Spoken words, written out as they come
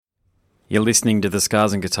You're listening to the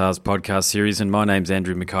Scars and Guitars podcast series, and my name's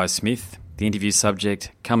Andrew Mackay-Smith. The interview subject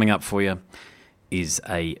coming up for you is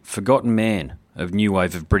a forgotten man of new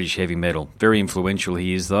wave of British heavy metal. Very influential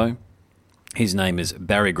he is, though. His name is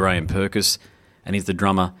Graham Purkis, and he's the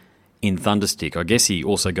drummer in Thunderstick. I guess he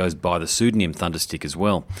also goes by the pseudonym Thunderstick as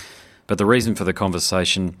well. But the reason for the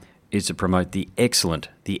conversation is to promote the excellent,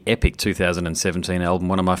 the epic 2017 album,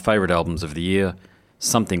 one of my favourite albums of the year,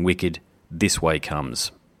 Something Wicked, This Way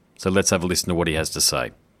Comes. So let's have a listen to what he has to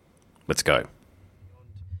say. Let's go.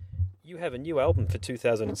 You have a new album for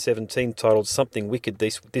 2017 titled Something Wicked,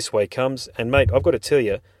 This Way Comes. And mate, I've got to tell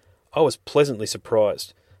you, I was pleasantly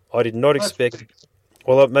surprised. I did not expect...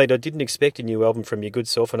 Well, mate, I didn't expect a new album from your good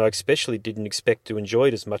self, and I especially didn't expect to enjoy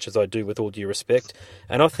it as much as I do, with all due respect.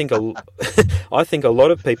 And I think I think a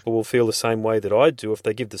lot of people will feel the same way that I do if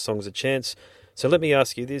they give the songs a chance. So let me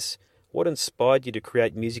ask you this. What inspired you to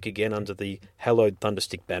create music again under the hallowed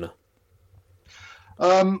Thunderstick banner?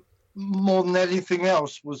 More than anything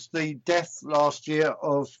else was the death last year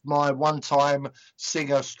of my one-time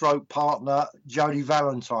singer stroke partner, Jodie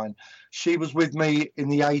Valentine. She was with me in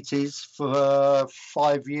the 80s for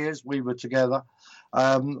 5 years. We were together.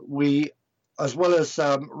 We, as well as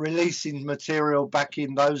releasing material back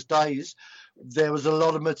in those days, there was a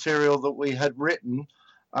lot of material that we had written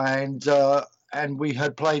and we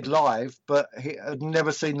had played live, but it had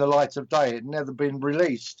never seen the light of day. It had never been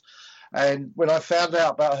released. And when I found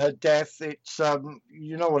out about her death, it's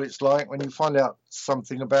you know what it's like when you find out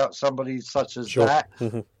something about somebody such as Sure.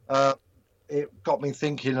 that. It got me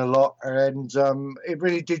thinking a lot, and it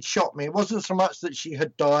really did shock me. It wasn't so much that she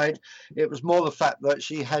had died; it was more the fact that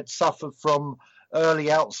she had suffered from early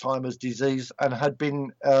Alzheimer's disease and had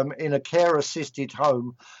been in a care-assisted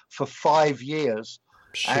home for 5 years.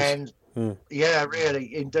 Shit. And yeah,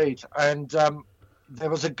 really, indeed. And there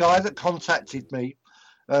was a guy that contacted me.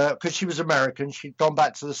 Because she was American, she'd gone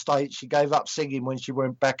back to the States. She gave up singing when she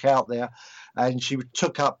went back out there, and she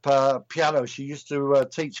took up piano. She used to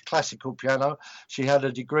teach classical piano. She had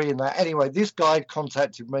a degree in that. Anyway, this guy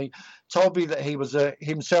contacted me, told me that he was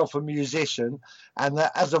himself a musician, and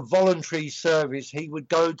that as a voluntary service, he would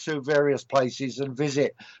go to various places and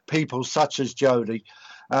visit people such as Jodie.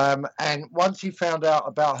 And once he found out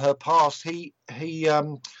about her past, he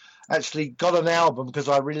actually got an album, because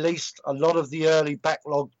I released a lot of the early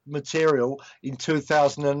backlog material in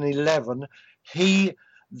 2011. He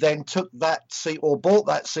then took that bought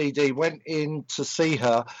that CD, went in to see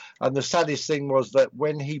her, and the saddest thing was that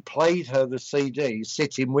when he played her the CD,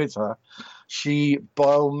 sitting with her, she by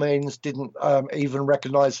all means didn't even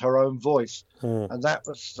recognize her own voice. And that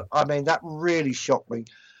was, that really shocked me.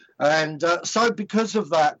 And so because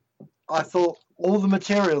of that, I thought all the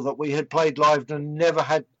material that we had played live and never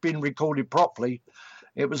had been recorded properly,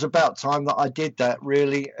 it was about time that I did that,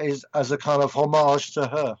 really, as a kind of homage to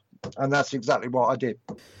her. And that's exactly what I did.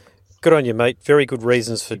 Good on you, mate. Very good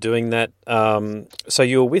reasons for doing that. So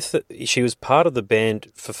you were she was part of the band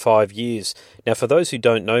for 5 years. Now, for those who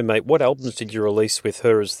don't know, mate, what albums did you release with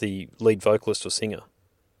her as the lead vocalist or singer?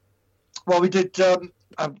 Well, we did,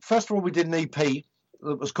 first of all, we did an EP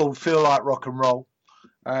that was called Feel Like Rock and Roll.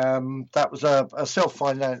 That was a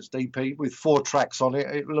self-financed EP with 4 tracks on it.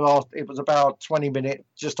 It was about 20 minutes,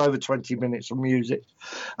 just over 20 minutes of music.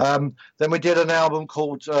 Then we did an album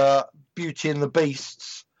called Beauty and the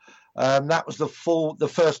Beasts. That was the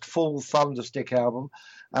first full Thunderstick album.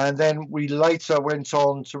 And then we later went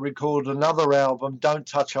on to record another album, Don't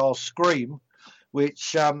Touch I'll Scream,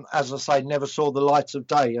 which, as I say, never saw the light of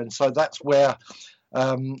day. And so that's where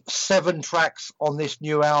 7 tracks on this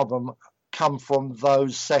new album come from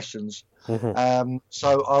those sessions.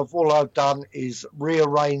 So all I've done is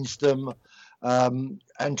rearrange them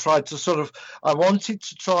and tried to I wanted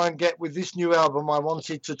to try and get, with this new album, I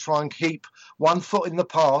wanted to try and keep one foot in the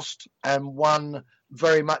past and one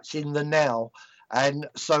very much in the now. And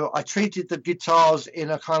so I treated the guitars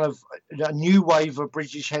in a kind of a new wave of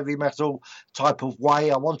British heavy metal type of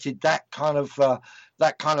way. I wanted that kind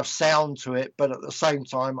of sound to it, but at the same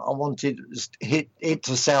time, I wanted it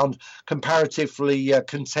to sound comparatively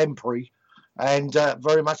contemporary and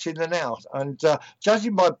very much in the now. And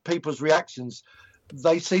judging by people's reactions,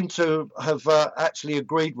 they seem to have actually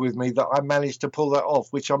agreed with me that I managed to pull that off,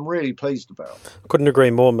 which I'm really pleased about. Couldn't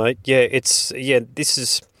agree more, mate. This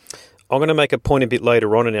is... I'm going to make a point a bit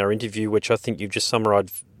later on in our interview, which I think you've just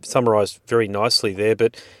summarised very nicely there,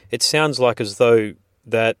 but it sounds like as though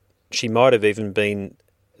that she might have even been,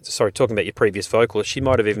 talking about your previous vocalist, she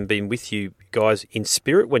might have even been with you guys in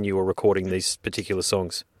spirit when you were recording these particular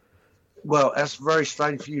songs. Well, that's very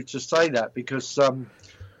strange for you to say that, because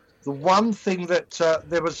the one thing that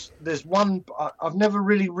I've never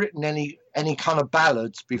really written any any kind of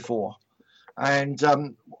ballads before. And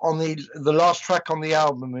on the last track on the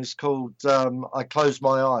album is called I Close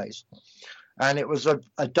My Eyes. And it was a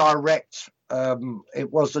direct homage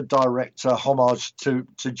to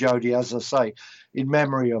Jodie, as I say, in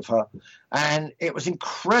memory of her. And it was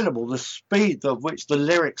incredible, the speed of which the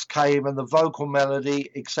lyrics came and the vocal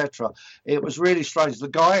melody, etc. It was really strange. The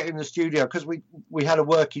guy in the studio, because we had a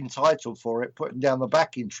working title for it, putting down the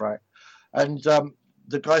backing track. And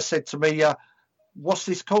the guy said to me, what's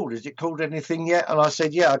this called? Is it called anything yet? And I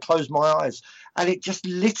said, yeah, I Closed My Eyes. And it just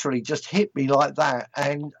literally just hit me like that.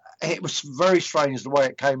 And it was very strange the way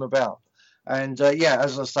it came about. And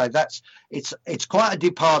as I say, it's quite a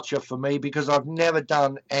departure for me, because I've never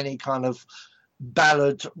done any kind of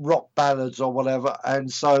rock ballads or whatever.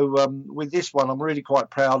 And so with this one, I'm really quite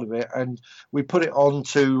proud of it. And we put it on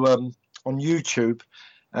YouTube,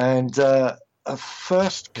 and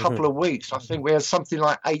first couple of weeks, I think we had something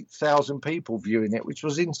like 8,000 people viewing it, which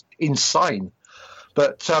was insane.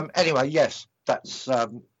 But anyway, yes, that's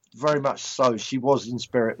very much so. She was in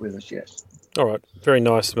spirit with us, yes. All right, very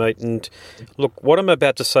nice, mate. And look, what I'm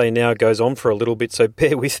about to say now goes on for a little bit, so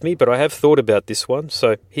bear with me, but I have thought about this one,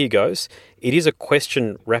 so here goes. It is a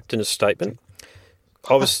question wrapped in a statement.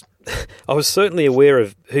 I was certainly aware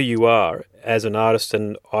of who you are as an artist,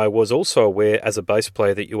 and I was also aware as a bass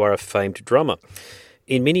player that you are a famed drummer.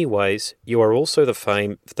 In many ways, you are also the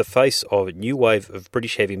face of a new wave of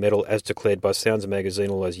British heavy metal, as declared by Sounds magazine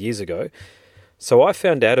all those years ago. So I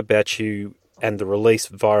found out about you and the release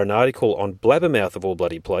via an article on Blabbermouth of all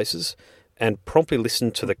bloody places, and promptly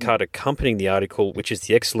listened to the cut accompanying the article, which is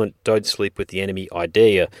the excellent Don't Sleep with the Enemy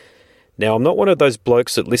idea. Now, I'm not one of those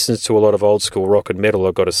blokes that listens to a lot of old school rock and metal,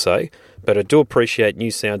 I've got to say, but I do appreciate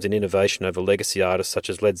new sounds and innovation over legacy artists such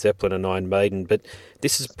as Led Zeppelin and Iron Maiden, but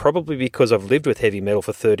this is probably because I've lived with heavy metal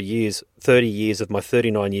for 30 years of my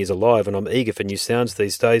 39 years alive, and I'm eager for new sounds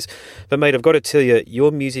these days. But mate, I've got to tell you,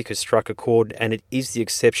 your music has struck a chord, and it is the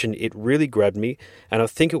exception. It really grabbed me, and I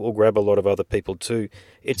think it will grab a lot of other people too.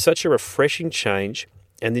 It's such a refreshing change,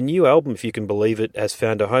 and the new album, if you can believe it, has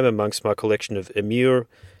found a home amongst my collection of Emure,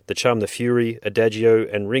 The Charm the Fury, Adagio,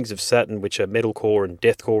 and Rings of Saturn, which are metalcore and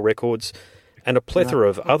deathcore records, and a plethora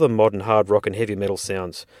of other modern hard rock and heavy metal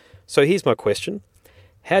sounds. So here's my question.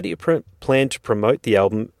 How do you plan to promote the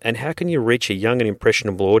album, and how can you reach a young and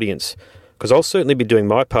impressionable audience? Because I'll certainly be doing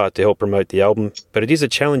my part to help promote the album, but it is a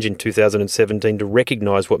challenge in 2017 to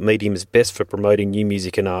recognise what medium is best for promoting new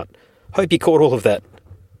music and art. Hope you caught all of that.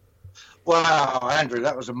 Wow, Andrew,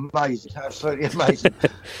 that was amazing, absolutely amazing.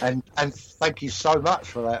 and thank you so much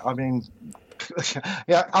for that. I mean,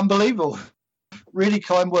 yeah, unbelievable. Really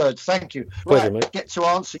kind words, thank you. Pleasure, right, mate. Get to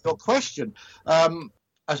answer your question.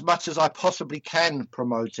 As much as I possibly can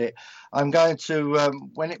promote it, I'm going to,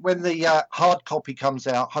 when the hard copy comes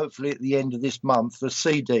out, hopefully at the end of this month, the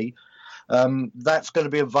CD, that's going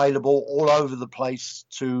to be available all over the place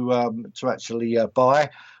to actually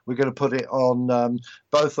buy. We're going to put it on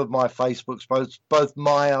both of my Facebooks, both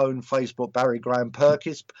my own Facebook, Barry Graham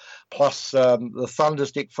Purkis, plus the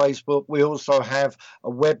Thunderstick Facebook. We also have a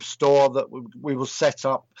web store that we will set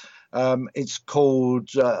up. It's called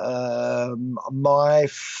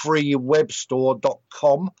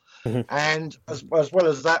myfreewebstore.com. Mm-hmm. And as well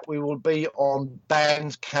as that, we will be on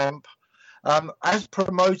Bandcamp. As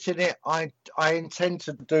promoting it, I intend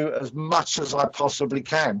to do as much as I possibly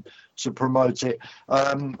can to promote it.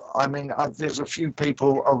 I mean, there's a few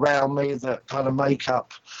people around me that kind of make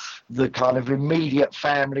up the kind of immediate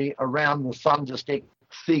family around the Thunderstick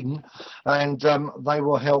thing, and they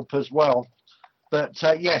will help as well. But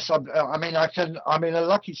yes, I'm in a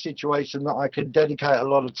lucky situation that I can dedicate a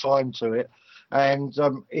lot of time to it, and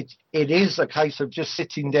it is a case of just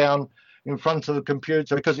sitting down in front of the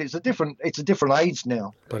computer, because it's a different age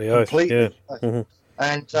now. Bloody oath, completely. Yeah. Mm-hmm.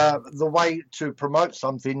 And the way to promote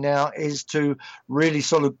something now is to really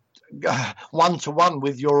sort of one-to-one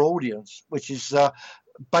with your audience, which is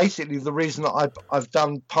basically the reason that I've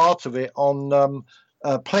done part of it on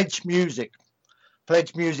Pledge Music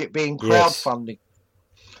being crowdfunding.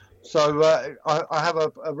 Yes. So I have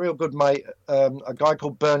a real good mate, a guy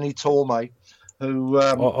called Bernie Tormey, who...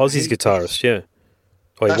 Aussie's guitarist, yeah.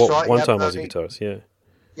 Oh, that's right. One-time Aussie guitarist, yeah.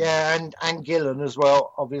 Yeah, and Gillan as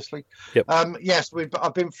well, obviously. Yep. Yes,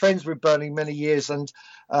 I've been friends with Bernie many years, and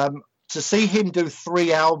to see him do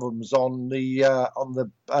 3 albums on the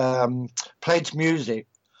Pledge Music,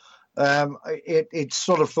 it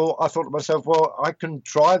sort of I thought to myself, well, I can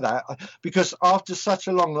try that, because after such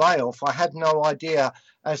a long layoff, I had no idea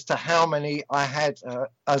as to how many I had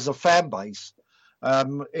as a fan base.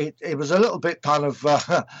 It was a little bit kind of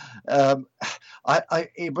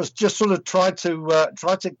it was just sort of try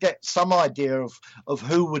to get some idea of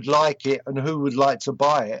who would like it and who would like to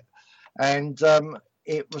buy it, and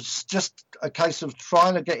it was just a case of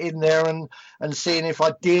trying to get in there and seeing if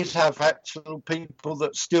I did have actual people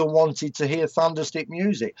that still wanted to hear Thunderstick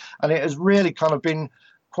music, and it has really kind of been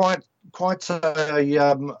quite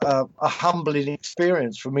a humbling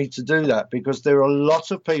experience for me to do that, because there are lots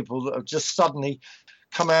of people that have just suddenly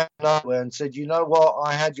come out of nowhere and said, you know what,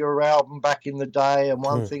 I had your album back in the day and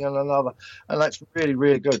one thing and another, and that's really,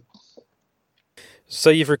 really good. So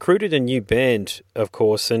you've recruited a new band, of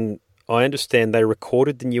course, and I understand they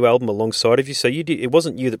recorded the new album alongside of you. So it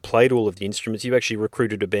wasn't you that played all of the instruments, you actually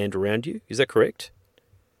recruited a band around you. Is that correct?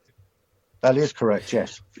 That is correct,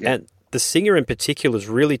 yes. Yeah. And the singer in particular has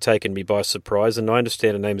really taken me by surprise, and I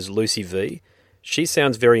understand her name is Lucy V. She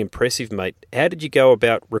sounds very impressive, mate. How did you go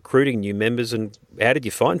about recruiting new members, and how did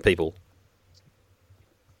you find people?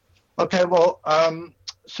 Okay, well, as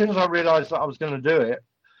soon as I realised that I was going to do it,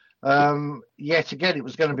 yet again, it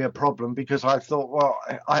was going to be a problem, because I thought, well,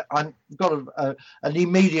 I've got an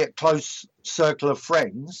immediate close circle of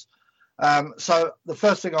friends. So the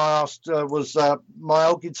first thing I asked was my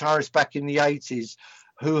old guitarist back in the 80s,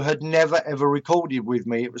 who had never ever recorded with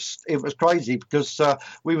me. It was crazy, because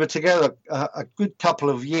we were together a good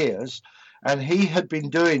couple of years, and he had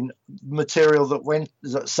been doing material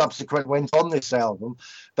that subsequently went on this album,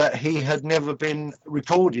 but he had never been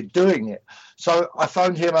recorded doing it. So I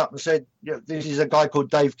phoned him up and said, this is a guy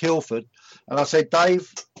called Dave Kilford, and I said,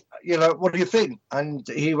 Dave, what do you think? And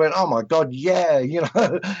he went, oh my God, yeah,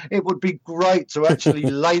 it would be great to actually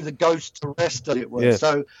lay the ghost to rest, as it were. Yeah.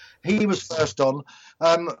 So he was first on.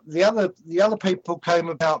 The other people came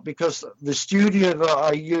about because the studio that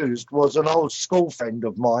I used was an old school friend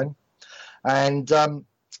of mine, and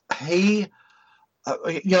he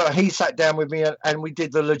sat down with me and we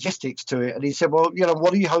did the logistics to it. And he said, well,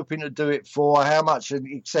 what are you hoping to do it for? How much, and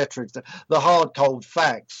et cetera, the hard, cold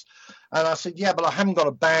facts. And I said, yeah, but I haven't got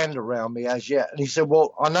a band around me as yet. And he said,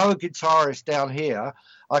 well, I know a guitarist down here.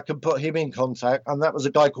 I can put him in contact. And that was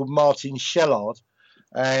a guy called Martin Shellard.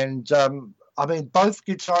 And, both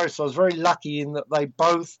guitarists, I was very lucky in that they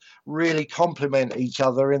both really complement each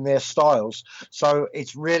other in their styles. So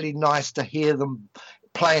it's really nice to hear them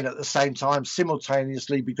playing at the same time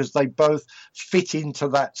simultaneously, because they both fit into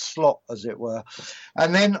that slot, as it were.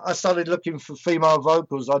 And then I started looking for female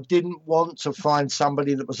vocals. I didn't want to find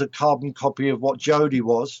somebody that was a carbon copy of what Jodie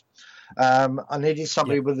was. I needed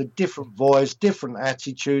somebody with a different voice, different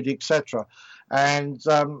attitude, etc. And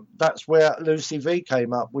that's where Lucy V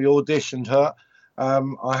came up. We auditioned her.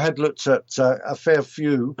 I had looked at a fair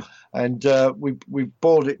few, and we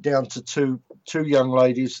boiled it down to two young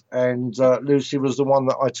ladies, and Lucy was the one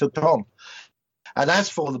that I took on. And as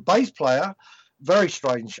for the bass player, very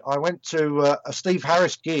strange. I went to a Steve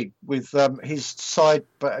Harris gig with his side,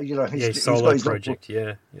 his solo project.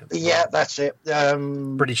 Yeah, that's it.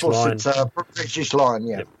 British Line. British Line,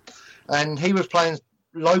 yeah. Yep. And he was playing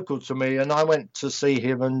local to me, and I went to see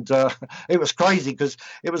him, and it was crazy because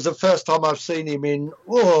it was the first time I've seen him in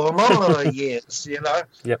years,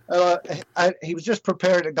 Yep. And he was just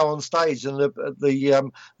preparing to go on stage, and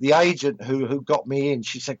the agent who got me in,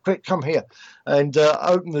 she said, quick, come here, and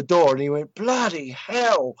opened the door, and he went, bloody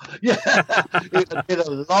hell. Yeah. It had been a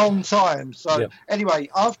long time. So Anyway,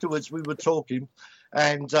 afterwards we were talking,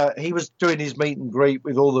 and he was doing his meet and greet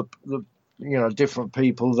with all the different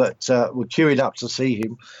people that were queuing up to see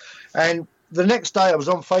him. And the next day I was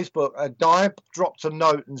on Facebook, a guy dropped a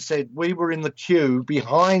note and said, we were in the queue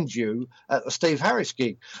behind you at the Steve Harris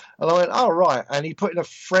gig. And I went, oh, right. And he put in a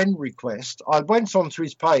friend request. I went onto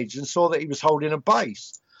his page and saw that he was holding a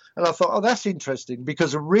bass. And I thought, oh, that's interesting,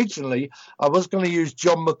 because originally I was going to use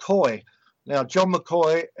John McCoy. Now, John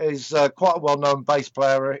McCoy is quite a well-known bass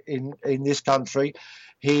player in this country.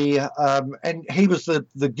 He was the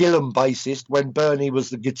Gillan bassist when Bernie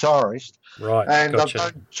was the guitarist. Right, and gotcha.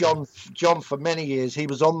 I've known John for many years. He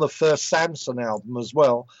was on the first Samson album as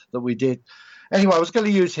well that we did. Anyway, I was going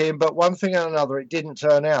to use him, but one thing and another, it didn't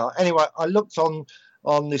turn out. Anyway, I looked on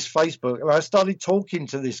this Facebook, and I started talking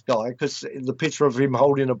to this guy, because the picture of him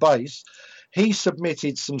holding a bass, he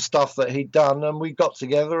submitted some stuff that he'd done, and we got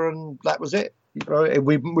together, and that was it.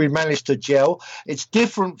 We managed to gel. It's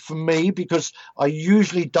different for me because I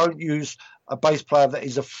usually don't use a bass player that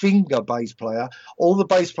is a finger bass player. All the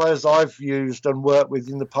bass players I've used and worked with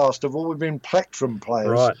in the past have all been plectrum players.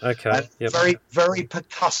 Right, okay. Yep. Very, very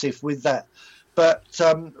percussive with that. But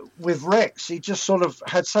with Rex, he just sort of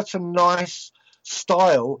had such a nice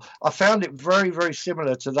style. I found it very, very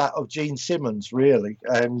similar to that of Gene Simmons, really.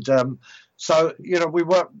 And So, we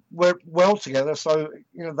worked well together. So,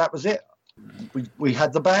 that was it. We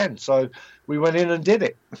had the band, so we went in and did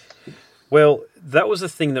it. Well, that was the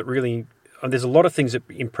thing that really... there's a lot of things that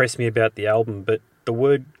impressed me about the album, but the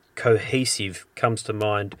word cohesive comes to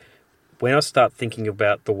mind when I start thinking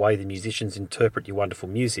about the way the musicians interpret your wonderful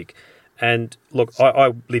music. And look,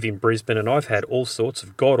 I live in Brisbane, and I've had all sorts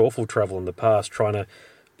of god-awful trouble in the past trying to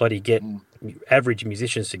bloody get average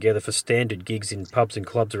musicians together for standard gigs in pubs and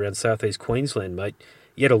clubs around southeast Queensland, mate,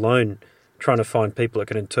 yet alone trying to find people that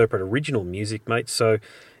can interpret original music, mate. So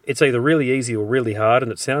it's either really easy or really hard,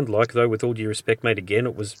 and it sounded like, though, with all due respect, mate, again,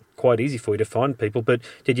 it was quite easy for you to find people. But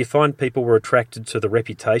did you find people were attracted to the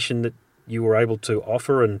reputation that you were able to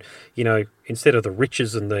offer, and, instead of the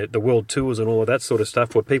riches and the world tours and all of that sort of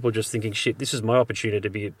stuff, were people just thinking, shit, this is my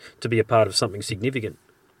opportunity to be a part of something significant?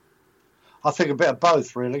 I think a bit of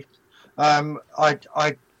both, really.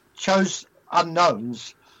 I chose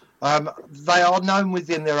unknowns. They are known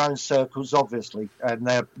within their own circles, obviously, and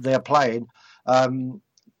they're playing.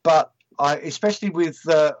 But especially with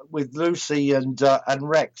Lucy and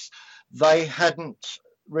Rex, they hadn't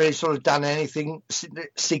really sort of done anything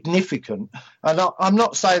significant. And I'm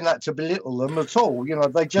not saying that to belittle them at all.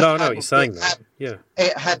 They just no, you're saying that. Yeah,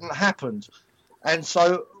 it hadn't happened, and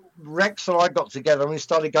so Rex and I got together and we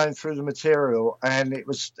started going through the material, and it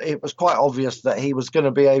was quite obvious that he was going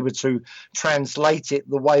to be able to translate it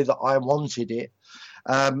the way that I wanted it.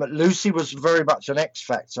 Lucy was very much an X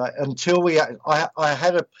factor until I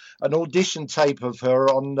had an audition tape of her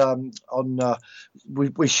on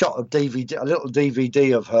we shot a little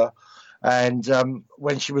DVD of her, and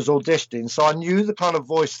when she was auditioning, so I knew the kind of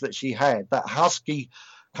voice that she had, that husky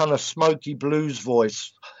kind of smoky blues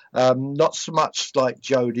voice. Not so much like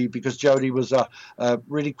Jodie, because Jodie was a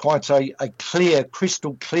really quite a clear,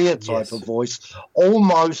 crystal clear type of voice,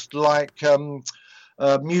 almost like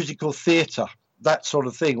musical theatre, that sort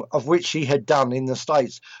of thing, of which she had done in the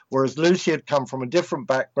States. Whereas Lucy had come from a different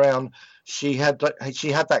background. She had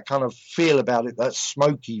that kind of feel about it, that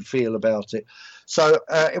smoky feel about it. So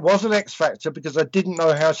it was an X factor because I didn't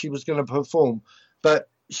know how she was going to perform, but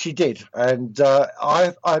she did, and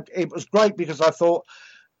it was great because I thought,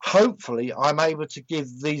 hopefully I'm able to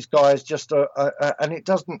give these guys just and it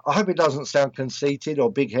doesn't, I hope it doesn't sound conceited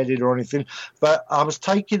or big-headed or anything, but I was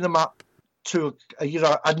taking them up to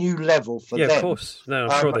a new level for them. Yeah, of course. No,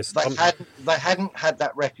 I'm sure they hadn't had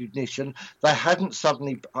that recognition. They hadn't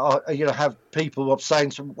suddenly have people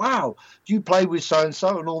saying, wow, do you play with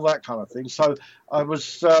so-and-so and all that kind of thing. So I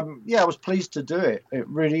was I was pleased to do it. It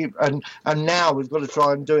really, and now we've got to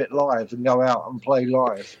try and do it live and go out and play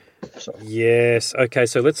live. So. Yes. Okay,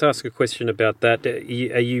 so let's ask a question about that. Are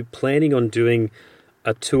you planning on doing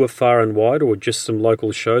a tour far and wide, or just some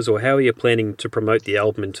local shows, or how are you planning to promote the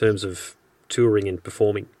album in terms of touring and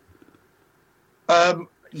performing?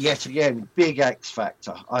 Yet again, big X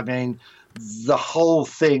factor. I mean, the whole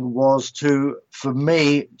thing was for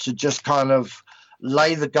me to just kind of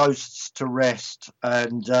lay the ghosts to rest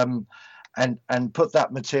and put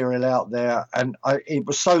that material out there, and it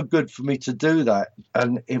was so good for me to do that.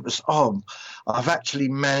 And it was I've actually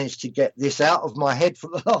managed to get this out of my head for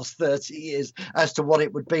the last 30 years as to what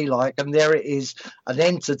it would be like, and there it is, an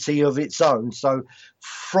entity of its own. So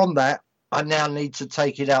from that, I now need to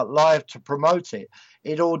take it out live to promote it.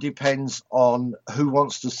 It all depends on who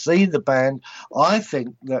wants to see the band. I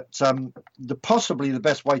think that possibly the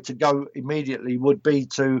best way to go immediately would be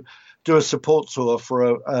to do a support tour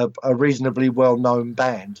for a reasonably well-known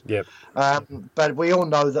band. Yep. But we all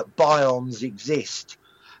know that bions exist,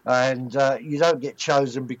 and you don't get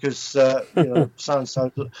chosen because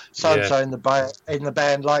so-and-so in the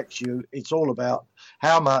band likes you. It's all about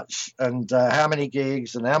how much and how many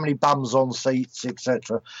gigs and how many bums on seats,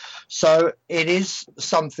 etc. So it is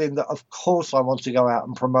something that, of course, I want to go out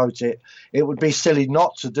and promote it. It would be silly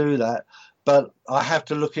not to do that, but I have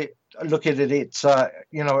to look at it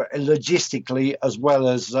logistically, as well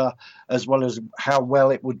as how well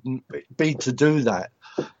it would be to do that.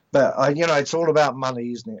 But it's all about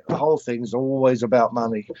money, isn't it? The whole thing's always about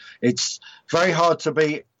money. It's very hard to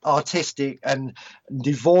be artistic and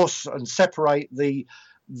divorce and separate the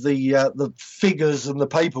figures and the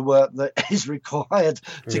paperwork that is required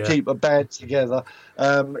to keep a band together.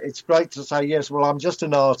 It's great to say, yes, well, I'm just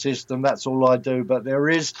an artist and that's all I do, but there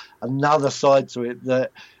is another side to it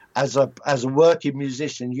that as a working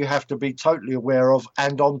musician you have to be totally aware of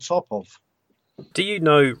and on top of. Do you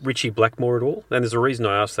know Richie Blackmore at all? And there's a reason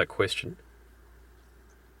I asked that question.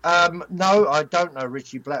 No, I don't know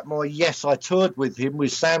Richie Blackmore. Yes, I toured with him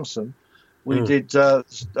with Samson. We did, I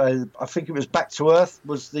think it was Back to Earth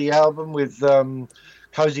was the album with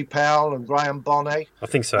Cozy Powell and Graham Bonnet. I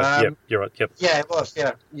think so. Yep, you're right. Yep. Yeah, it was.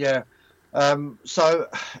 Yeah. So,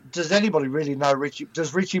 does anybody really know Richie?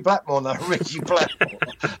 Does Richie Blackmore know Richie Blackmore?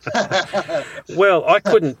 Well,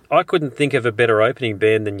 I couldn't think of a better opening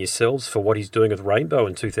band than yourselves for what he's doing with Rainbow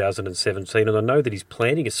in 2017, and I know that he's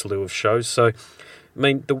planning a slew of shows. So, I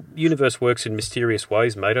mean, the universe works in mysterious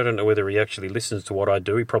ways, mate. I don't know whether he actually listens to what I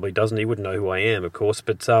do. He probably doesn't. He wouldn't know who I am, of course.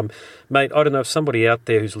 But, mate, I don't know if somebody out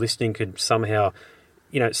there who's listening could somehow,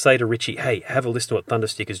 say to Richie, hey, have a listen to what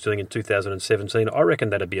Thunderstick is doing in 2017. I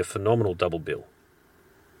reckon that'd be a phenomenal double bill.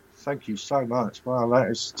 Thank you so much. Wow,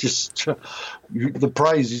 that is just the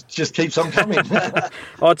praise just keeps on coming.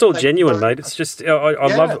 It's all genuine, mate. It's just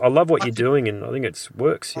I love what you're doing, and I think it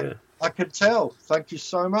works. Yeah, I could tell. Thank you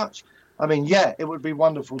so much. I mean, yeah, it would be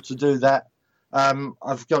wonderful to do that.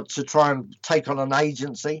 I've got to try and take on an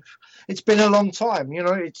agency. It's been a long time,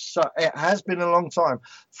 it has been a long time.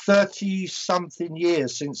 30-something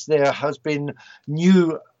years since there has been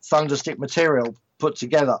new Thunderstick material put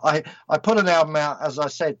together. I put an album out, as I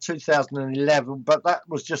said, 2011, but that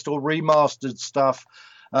was just all remastered stuff,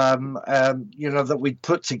 that we'd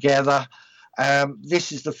put together.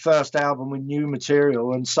 This is the first album with new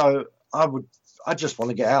material, and so I just want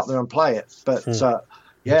to get out there and play it. But,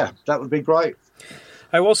 yeah, that would be great.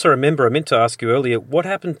 I also remember, I meant to ask you earlier, what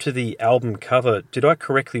happened to the album cover? Did I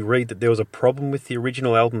correctly read that there was a problem with the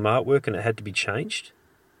original album artwork and it had to be changed?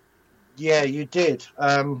 Yeah, you did.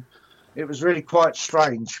 It was really quite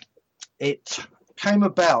strange. It came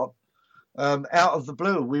about out of the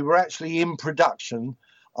blue. We were actually in production.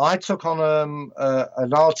 I took on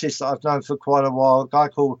an artist that I've known for quite a while, a guy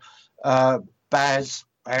called Baz,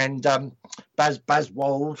 and Baz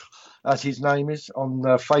Wold, as his name is, on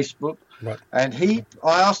Facebook. Right. And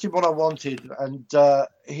I asked him what I wanted, and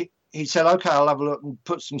he said, okay, I'll have a look and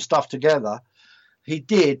put some stuff together. He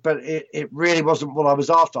did, but it really wasn't what I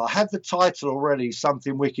was after. I had the title already,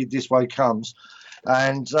 Something Wicked This Way Comes.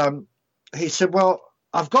 And he said, well,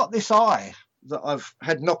 I've got this eye that I've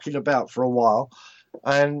had knocking about for a while.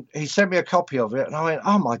 And he sent me a copy of it. And I went,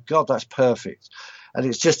 oh, my God, that's perfect. And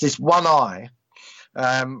it's just this one eye.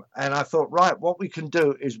 And I thought, right, what we can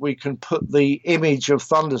do is we can put the image of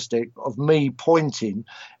Thunderstick, of me pointing,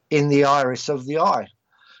 in the iris of the eye.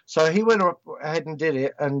 So he went ahead and did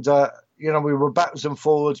it. And, we were backwards and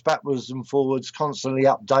forwards, constantly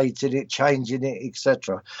updating it, changing it,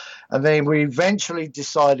 etc. And then we eventually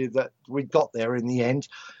decided that we got there in the end.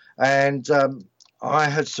 And I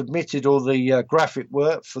had submitted all the graphic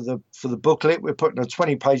work for the booklet. We're putting a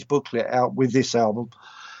 20-page booklet out with this album.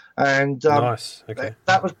 And nice. Okay.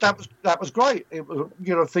 That was great. It was,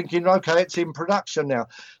 thinking, okay, it's in production now.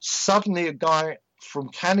 Suddenly, a guy from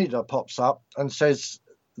Canada pops up and says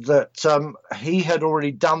that he had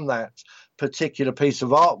already done that particular piece of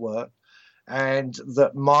artwork, and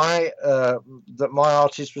that my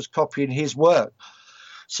artist was copying his work.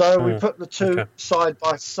 So we put the two side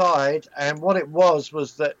by side, and what it was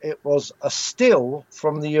that it was a still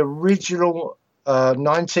from the original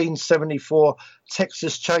 1974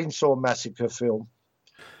 Texas Chainsaw Massacre film,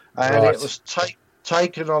 and it was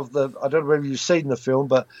taken of the. I don't know whether you've seen the film,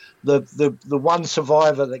 but the one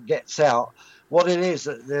survivor that gets out. What it is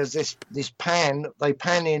that there's this pan. They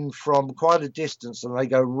pan in from quite a distance, and they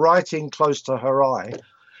go right in close to her eye.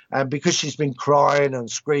 And because she's been crying and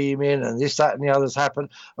screaming and this, that, and the others happen,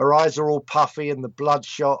 her eyes are all puffy and the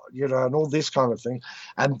bloodshot, and all this kind of thing.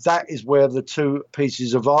 And that is where the two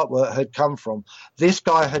pieces of artwork had come from. This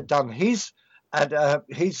guy had done his look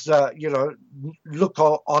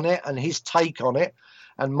on it and his take on it.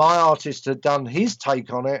 And my artist had done his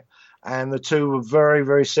take on it. And the two were very,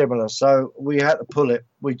 very similar. So we had to pull it.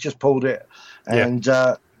 We just pulled it. And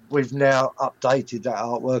we've now updated that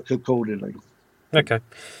artwork accordingly. Okay.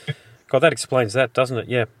 God, that explains that, doesn't it?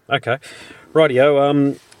 Yeah. Okay.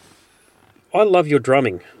 Rightio. I love your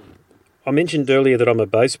drumming. I mentioned earlier that I'm a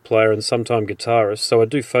bass player and sometime guitarist, so I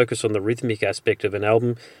do focus on the rhythmic aspect of an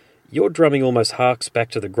album. Your drumming almost harks back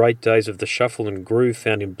to the great days of the shuffle and groove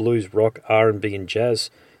found in blues, rock, R&B and jazz.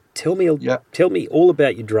 Tell me all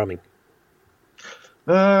about your drumming.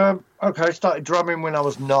 Okay, I started drumming when I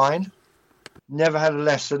was 9. Never had a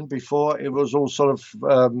lesson before. It was all sort of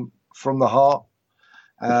from the heart.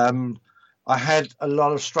 I had a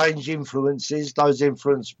lot of strange influences, those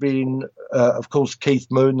influences being, of course, Keith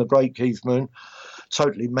Moon, the great Keith Moon,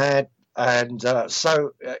 totally mad and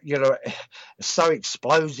so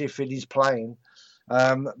explosive in his playing.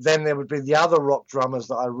 Then there would be the other rock drummers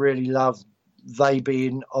that I really loved, they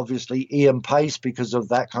being obviously Ian Pace because of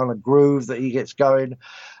that kind of groove that he gets going.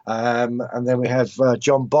 And then we have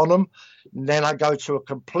John Bonham. And then I go to a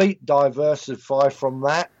complete diversify from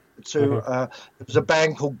that There was a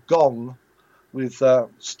band called Gong with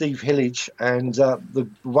Steve Hillage, and the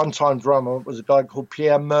one-time drummer was a guy called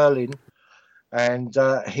Pierre Merlin, and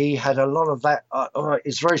he had a lot of that.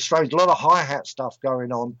 It's very strange, a lot of hi-hat stuff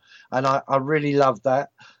going on, and I really loved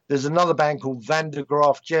that. There's another band called Van der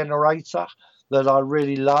Graaf Generator that I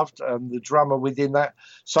really loved, the drummer within that.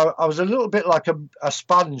 So I was a little bit like a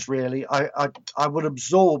sponge, really. I would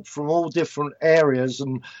absorb from all different areas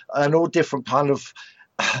and all different kind of,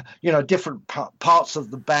 different parts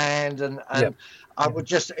of the band, and I would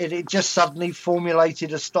it just suddenly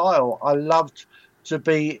formulated a style. I loved to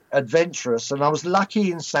be adventurous, and I was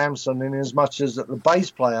lucky in Samson in as much as that the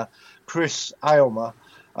bass player, Chris Aylmer,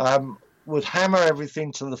 would hammer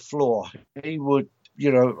everything to the floor. He would,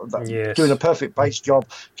 doing a perfect bass job,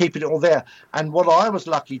 keeping it all there. And what I was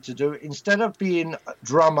lucky to do, instead of being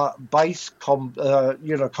drummer bass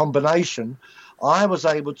combination, I was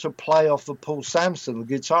able to play off of Paul Samson, the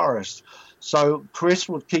guitarist. So Chris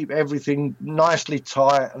would keep everything nicely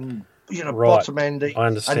tight and bottom ending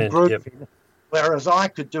and grooving. Whereas I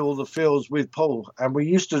could do all the fills with Paul, and we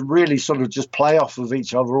used to really sort of just play off of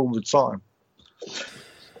each other all the time.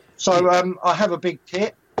 So I have a big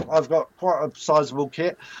kit. I've got quite a sizable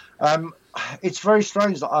kit. It's very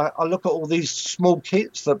strange that I look at all these small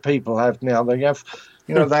kits that people have now. They have,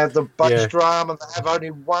 they have the bass drum, and they have only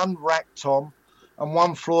one rack tom and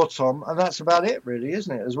one floor tom, and that's about it, really,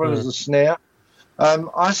 isn't it? As well as the snare.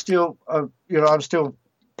 I'm still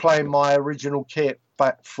playing my original kit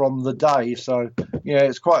back from the day, so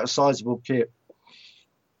it's quite a sizable kit.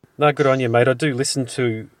 No, good on you, mate. I do listen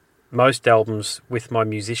to most albums with my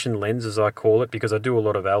musician lens, as I call it, because I do a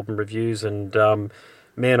lot of album reviews, and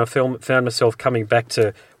I found myself coming back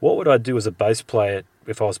to what would I do as a bass player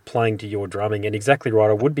if I was playing to your drumming, and exactly right,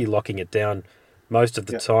 I would be locking it down most of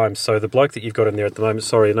the time. So the bloke that you've got in there at the moment,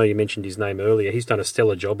 sorry, I know you mentioned his name earlier, he's done a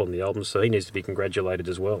stellar job on the album, so he needs to be congratulated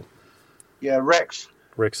as well. Yeah, Rex,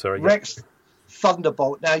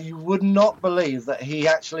 Thunderbolt. Now, you would not believe that he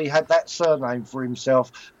actually had that surname for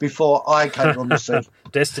himself before I came on the scene.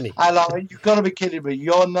 Destiny. And you've got to be kidding me.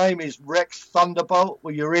 Your name is Rex Thunderbolt?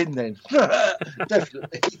 Well, you're in then.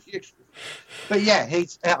 Definitely. But yeah,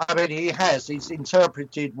 he's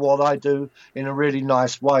interpreted what I do in a really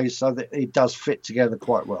nice way so that it does fit together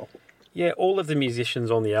quite well. Yeah, all of the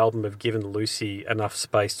musicians on the album have given Lucy enough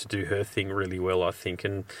space to do her thing really well, I think.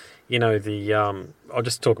 And, I'll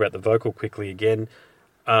just talk about the vocal quickly again.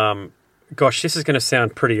 Gosh, this is going to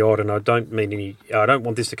sound pretty odd, and I don't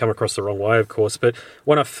want this to come across the wrong way, of course, but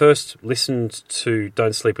when I first listened to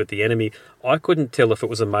Don't Sleep With the Enemy, I couldn't tell if it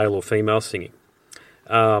was a male or female singing.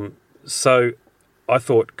 So I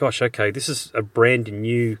thought, gosh, okay, this is a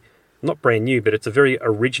not brand new, but it's a very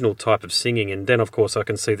original type of singing. And then, of course, I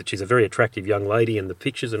can see that she's a very attractive young lady and the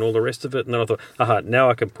pictures and all the rest of it. And then I thought, now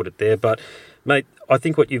I can put it there. But, mate, I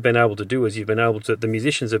think what you've been able to do is the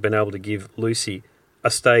musicians have been able to give Lucy a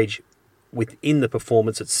stage within the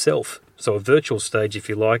performance itself. So a virtual stage, if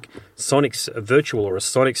you like, a virtual or a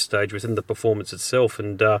sonic stage within the performance itself.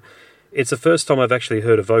 And it's the first time I've actually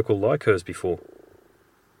heard a vocal like hers before.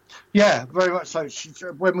 Yeah, very much so.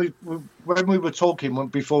 When we were talking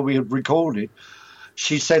before we had recorded,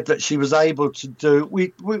 she said that she was able to do.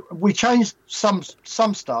 We changed some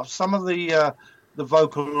stuff. Some of the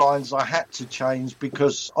vocal lines I had to change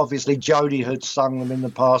because obviously Jodie had sung them in the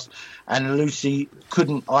past, and Lucy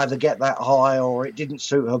couldn't either get that high or it didn't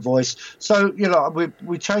suit her voice. So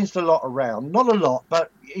we changed a lot around. Not a lot,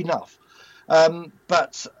 but enough.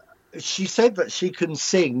 But she said that she can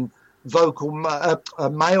sing male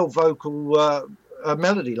vocal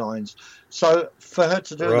melody lines. So for her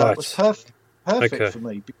to do that was perfect for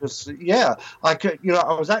me because I could.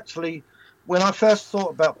 I was actually, when I first thought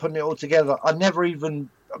about putting it all together, I never even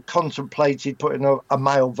contemplated putting a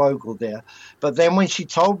male vocal there. But then when she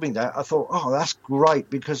told me that, I thought, oh, that's great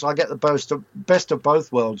because I get the best of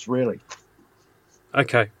both worlds, really.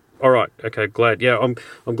 Okay. All right. Okay. Glad. Yeah.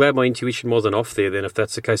 I'm glad my intuition wasn't off there. Then, if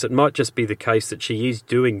that's the case, it might just be the case that she is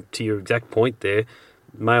doing, to your exact point there,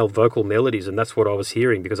 male vocal melodies, and that's what I was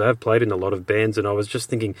hearing because I have played in a lot of bands, and I was just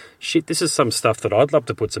thinking, shit, this is some stuff that I'd love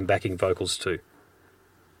to put some backing vocals to.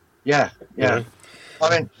 Yeah. I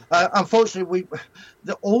mean, unfortunately,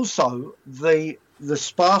 the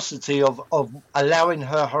sparsity of allowing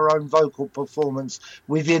her own vocal performance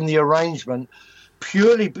within the arrangement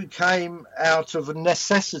purely became out of a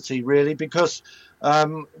necessity, really, because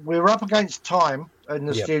we were up against time in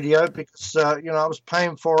the studio because, I was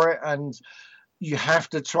paying for it and you have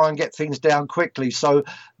to try and get things down quickly. So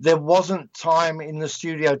there wasn't time in the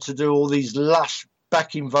studio to do all these lush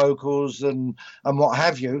backing vocals and what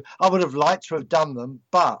have you. I would have liked to have done them,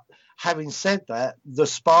 but having said that, the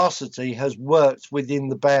sparsity has worked within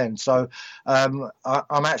the band. So I'm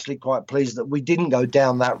actually quite pleased that we didn't go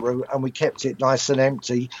down that route and we kept it nice and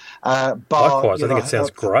empty. Likewise, I think it sounds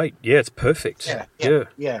great. Yeah, it's perfect.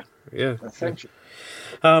 Yeah. Thank you.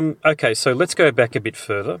 Okay, so let's go back a bit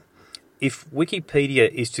further. If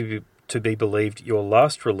Wikipedia is to be believed, your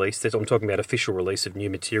last release, I'm talking about official release of new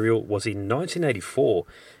material, was in 1984.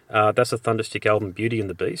 That's a Thunderstick album, Beauty and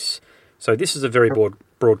the Beast. So this is a very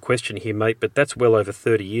broad question here, mate, but that's well over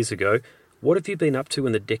 30 years ago. What have you been up to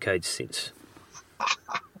in the decades since?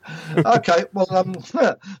 Okay, well,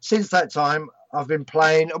 since that time, I've been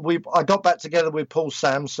playing. I got back together with Paul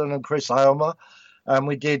Samson and Chris Aylmer, and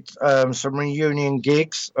we did some reunion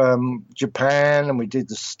gigs, Japan, and we did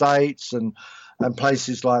the States and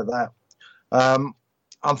places like that.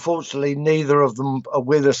 Unfortunately, neither of them are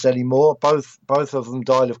with us anymore. Both of them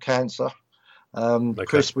died of cancer. Okay.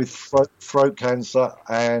 Chris with throat cancer,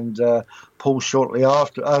 and Paul shortly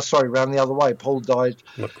after. Round the other way. Paul died,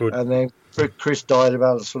 not good, and then Chris died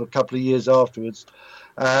about a couple of years afterwards.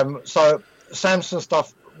 So Samson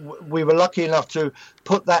stuff, we were lucky enough to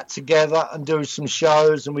put that together and do some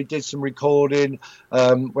shows, and we did some recording.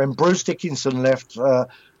 When Bruce Dickinson left,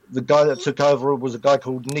 the guy that took over was a guy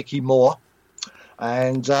called Nicky Moore,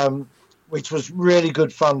 and which was really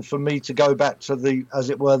good fun for me to go back to the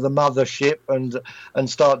mothership and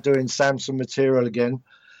start doing Samson material again.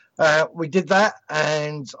 We did that,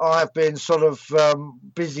 and I've been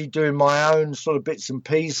busy doing my own bits and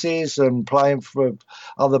pieces and playing for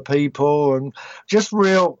other people and just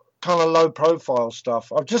real kind of low profile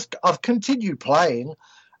stuff. I've continued playing,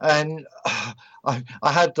 and I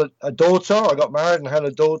had a daughter. I got married and had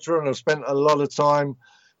a daughter, and I've spent a lot of time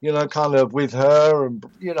kind of with her and,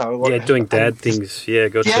 doing dad things. Yeah,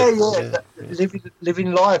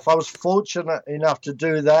 living life. I was fortunate enough to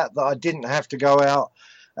do that I didn't have to go out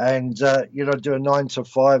and, do a 9 to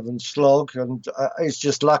 5 and slog. And it's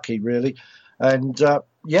just lucky, really. And, I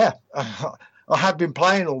have been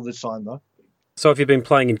playing all the time, though. So have you been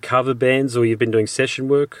playing in cover bands or you've been doing session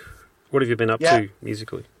work? What have you been up to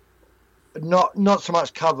musically? Not so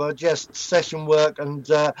much cover, just session work and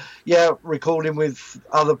recording with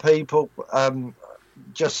other people.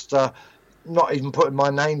 Not even putting my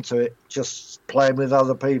name to it, just playing with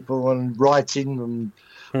other people and writing and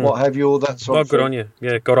what have you, all that sort of thing. Good on you.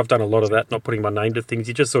 Yeah, God, I've done a lot of that, not putting my name to things.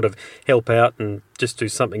 You just sort of help out and just do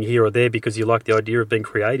something here or there because you like the idea of being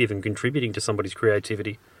creative and contributing to somebody's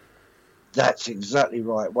creativity. That's exactly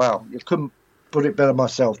right. Wow, you couldn't put it better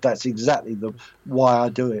myself. That's exactly why I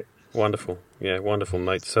do it. Wonderful. Yeah, wonderful,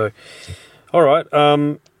 mate. So, all right.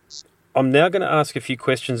 I'm now going to ask a few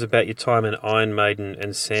questions about your time in Iron Maiden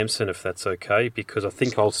and Samson, if that's okay, because I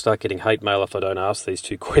think I'll start getting hate mail if I don't ask these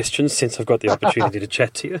two questions since I've got the opportunity to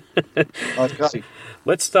chat to you. Okay.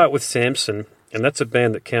 Let's start with Samson, and that's a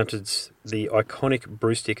band that counted the iconic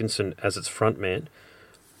Bruce Dickinson as its frontman.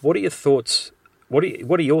 What are your thoughts? What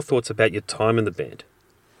are your thoughts about your time in the band?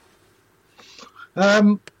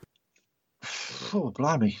 Oh,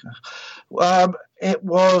 blimey. It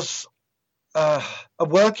was a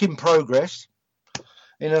work in progress,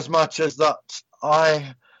 in as much as that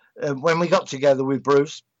when we got together with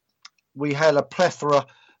Bruce, we had a plethora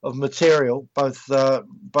of material, both the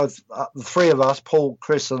three of us, Paul,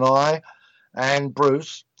 Chris and I, and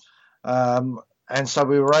Bruce. And so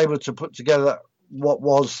we were able to put together what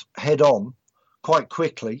was Head On quite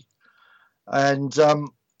quickly. And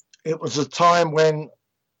it was a time when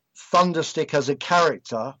Thunderstick as a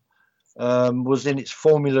character was in its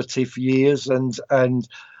formulative years, and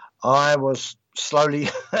I was slowly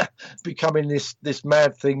becoming this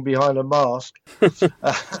mad thing behind a mask. It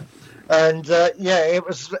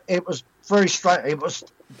was very strange. It was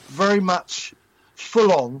very much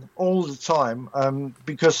full on all the time,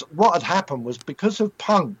 because what had happened was because of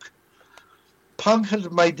punk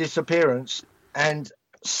had made this appearance, and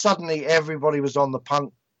suddenly everybody was on the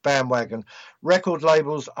punk bandwagon. Record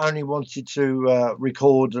labels only wanted to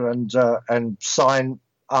record and sign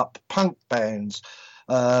up punk bands.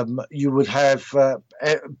 You would have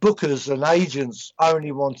bookers and agents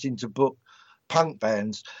only wanting to book punk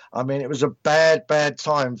bands. I mean, it was a bad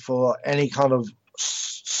time for any kind of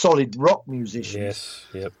solid rock musicians. Yes,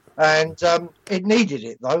 yep. And it needed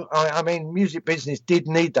it, though. I mean, music business did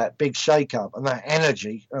need that big shake-up and that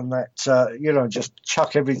energy and that, just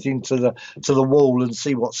chuck everything to the wall and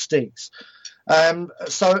see what sticks.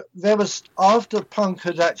 So there was, after punk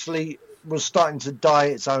had actually was starting to die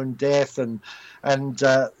its own death, and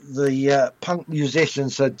the punk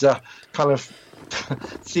musicians had kind of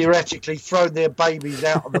theoretically thrown their babies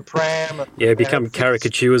out of the pram. Become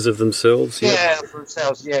caricatures of themselves. Yeah, for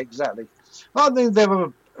themselves. Yeah, exactly. I think there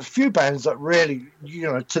were a few bands that really,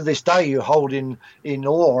 to this day you hold in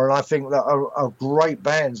awe, and I think that are great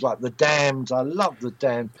bands like the Damned. I love the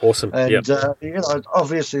Damned. Awesome. And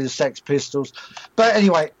obviously the Sex Pistols. But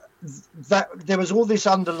anyway, that there was all this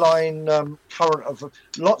underlying current of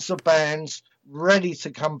lots of bands ready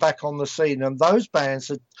to come back on the scene, and those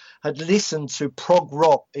bands had listened to prog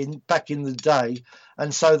rock back in the day,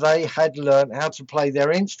 and so they had learned how to play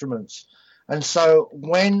their instruments. And so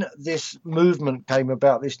when this movement came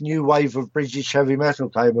about, this new wave of British heavy metal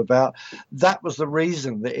came about, that was the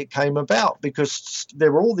reason that it came about, because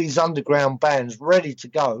there were all these underground bands ready to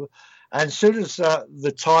go. And as soon as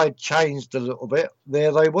the tide changed a little bit,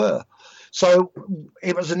 there they were. So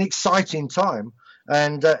it was an exciting time,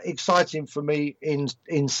 and exciting for me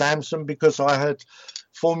in Samson, because I had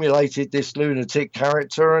formulated this lunatic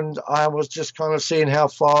character, and I was just kind of seeing how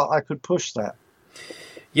far I could push that.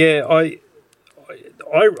 Yeah,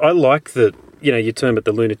 I like that, you term it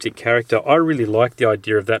the lunatic character. I really like the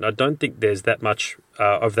idea of that, and I don't think there's that much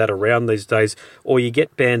of that around these days. Or you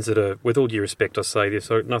get bands that are, with all due respect, I say this,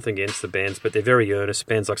 so nothing against the bands, but they're very earnest,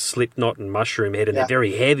 bands like Slipknot and Mushroom Head, and they're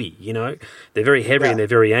very heavy, They're very heavy and they're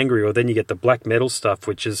very angry. Or then you get the black metal stuff,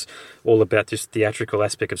 which is all about this theatrical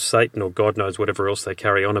aspect of Satan, or God knows whatever else they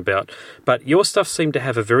carry on about. But your stuff seemed to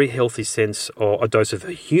have a very healthy sense, or a dose of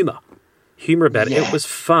humour about it. It was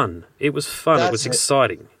fun. It was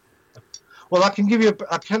exciting. Well, I can give you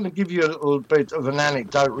a little bit of an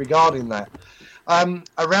anecdote regarding that.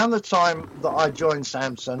 Around the time that I joined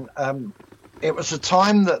Samson, it was a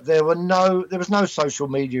time that there was no social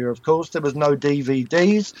media, of course. There was no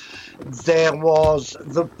DVDs. There was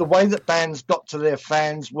the way that bands got to their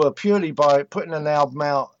fans were purely by putting an album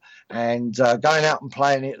out and going out and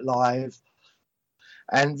playing it live.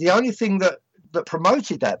 And the only thing that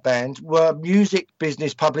promoted that band were music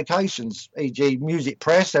business publications, e.g. Music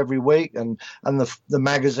Press every week and the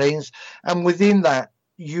magazines. And within that,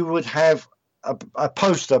 you would have a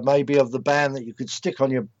poster maybe of the band that you could stick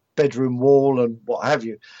on your bedroom wall and what have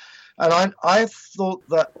you. And I thought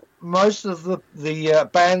that most of the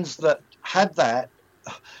bands that had that,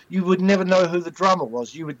 you would never know who the drummer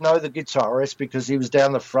was. You would know the guitarist because he was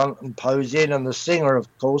down the front and posing, and the singer, of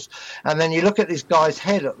course. And then you look at this guy's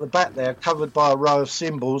head at the back there, covered by a row of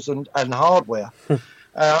cymbals and hardware.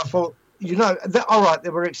 I thought, all right,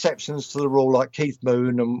 there were exceptions to the rule, like Keith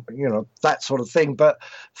Moon and, that sort of thing. But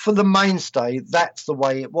for the mainstay, that's the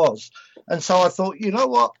way it was. And so I thought, you know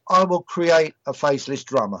what, I will create a faceless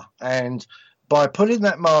drummer. And by putting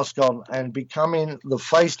that mask on and becoming the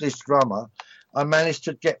faceless drummer, I managed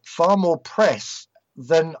to get far more press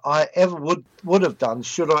than I ever would have done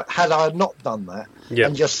had I not done that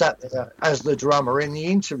and just sat there as the drummer in the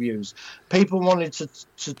interviews. People wanted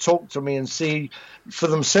to talk to me and see for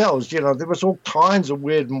themselves. There was all kinds of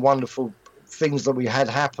weird and wonderful things that we had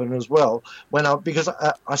happen as well because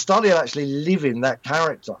I started actually living that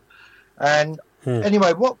character. And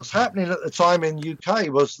anyway, what was happening at the time in UK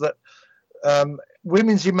was that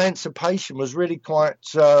women's emancipation was really quite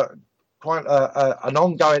an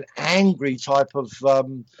ongoing angry type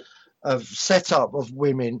of setup of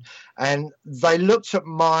women, and they looked at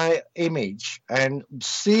my image, and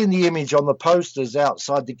seeing the image on the posters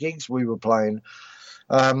outside the gigs we were playing,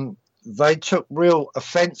 they took real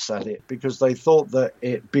offence at it because they thought that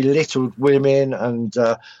it belittled women, and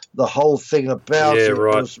the whole thing about it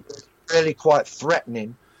was really quite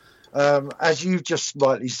threatening. As you just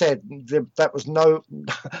rightly said, that was no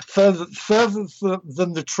further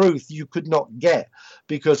than the truth you could not get,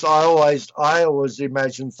 because I always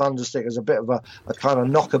imagined Thunderstick as a bit of a kind of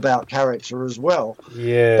knockabout character as well.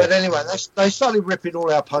 Yeah. But anyway, they started ripping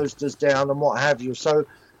all our posters down and what have you. So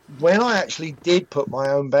when I actually did put my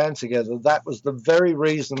own band together, that was the very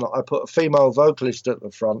reason that I put a female vocalist at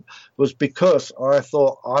the front, was because I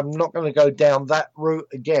thought I'm not going to go down that route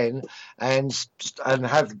again and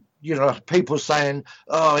have people saying,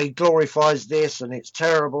 "Oh, he glorifies this and it's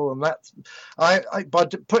terrible," and that. I by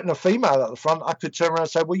putting a female at the front, I could turn around and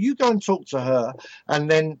say, "Well, you go and talk to her,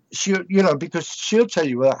 and then because she'll tell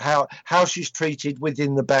you how she's treated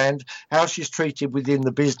within the band, how she's treated within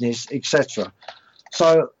the business, etc."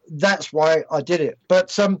 So that's why I did it.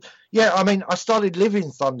 But I started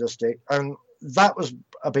living Thunderstick, and that was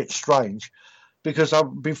a bit strange. Because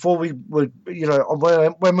before we would,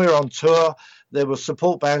 when we were on tour, there were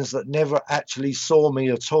support bands that never actually saw me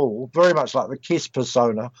at all, very much like the Kiss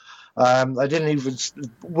persona. They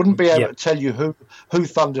wouldn't be able to tell you who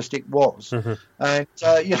Thunderstick was. Mm-hmm. And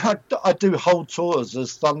I do whole tours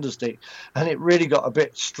as Thunderstick, and it really got a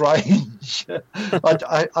bit strange.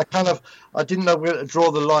 I didn't know where to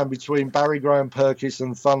draw the line between Barry Graham Purkis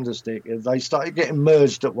and Thunderstick. They started getting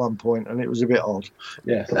merged at one point, and it was a bit odd.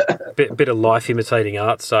 Yeah, bit of life imitating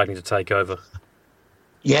art starting to take over.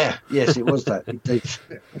 Yeah, yes, it was that indeed.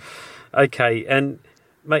 Okay, and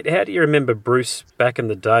mate, how do you remember Bruce back in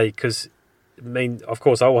the day? Because, I mean, of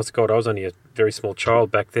course, I was only a very small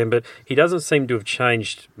child back then, but he doesn't seem to have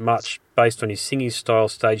changed much based on his singing style,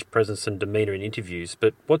 stage presence and demeanour in interviews.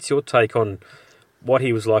 But what's your take on what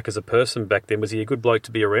he was like as a person back then? Was he a good bloke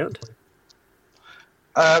to be around?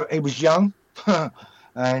 He was young,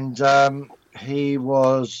 and he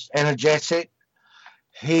was energetic.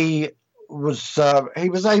 He'd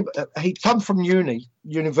come from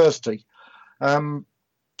university.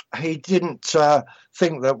 He didn't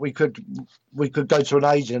think that we could go to an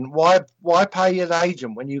agent. Why pay an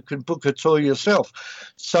agent when you can book a tour yourself?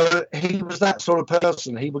 So he was that sort of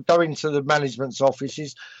person. He would go into the management's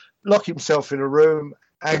offices, lock himself in a room,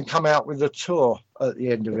 and come out with a tour at the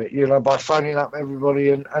end of it, by phoning up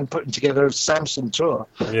everybody and putting together a Samson tour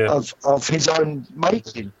of his own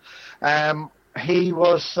making. He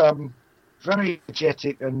was very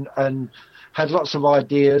energetic and had lots of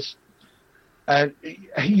ideas. And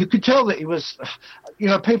you could tell that he was,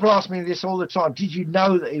 people ask me this all the time. Did you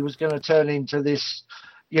know that he was going to turn into this,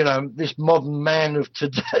 this modern man of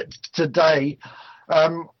today?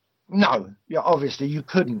 No, obviously you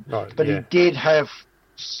couldn't. Right, but he did have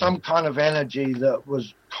some kind of energy that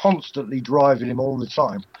was constantly driving him all the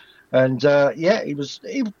time. And he was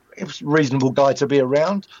a reasonable guy to be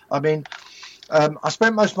around. I mean, I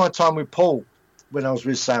spent most of my time with Paul when I was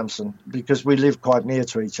with Samson because we lived quite near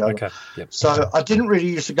to each other. Okay. Yep. So I didn't really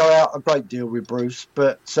used to go out a great deal with Bruce,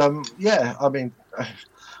 but I mean,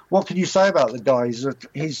 what can you say about the guy?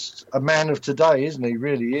 He's a man of today, isn't he?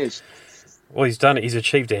 Really is. Well, he's done it. He's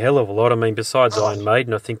achieved a hell of a lot. I mean, besides Iron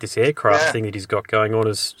Maiden, I think this aircraft thing that he's got going on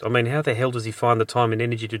is, I mean, how the hell does he find the time and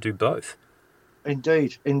energy to do both?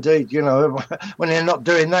 Indeed. When they're not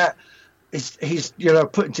doing that, he's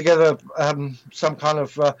putting together some kind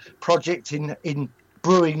of project in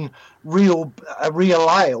brewing real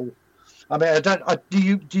ale. I mean,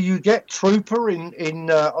 do you get Trooper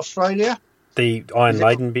in Australia? The Iron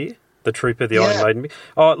Maiden beer, the Trooper, Iron Maiden beer.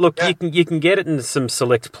 Oh, look, you can get it in some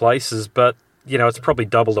select places, but it's probably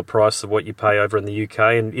double the price of what you pay over in the UK.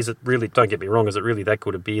 And is it really? Don't get me wrong, is it really that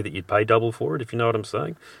good a beer that you'd pay double for it? If you know what I'm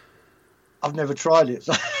saying. I've never tried it.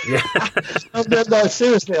 No,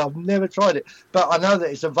 seriously, I've never tried it. But I know that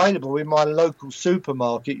it's available in my local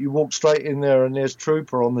supermarket. You walk straight in there and there's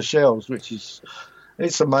Trooper on the shelves,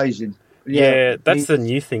 it's amazing. Yeah, that's the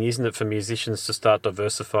new thing, isn't it, for musicians to start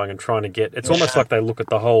diversifying and trying to get... It's almost like they look at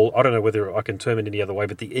the whole... I don't know whether I can term it any other way,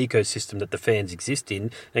 but the ecosystem that the fans exist in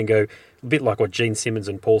and go a bit like what Gene Simmons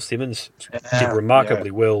and Paul Simmons did remarkably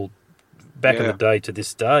well back in the day to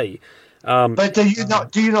this day. But do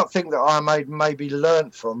you not think that Iron Maiden maybe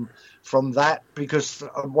learnt from that? Because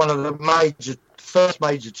one of the first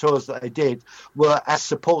major tours that they did were as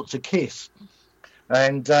support to Kiss,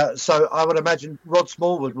 and so I would imagine Rod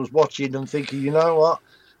Smallwood was watching and thinking, you know what,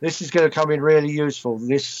 this is going to come in really useful.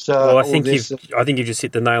 I think you've just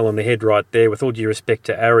hit the nail on the head right there. With all due respect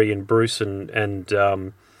to Ari and Bruce and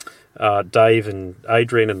Dave and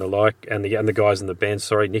Adrian and the like, and the guys in the band.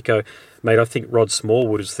 Sorry, Nico, mate. I think Rod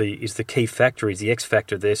Smallwood is the key factor. He's the X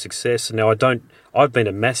factor of their success. And now I've been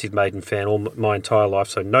a massive Maiden fan all my entire life.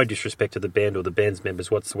 So no disrespect to the band or the band's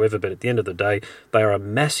members whatsoever. But at the end of the day, they are a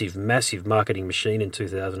massive, massive marketing machine in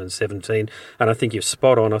 2017. And I think you're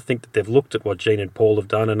spot on. I think that they've looked at what Gene and Paul have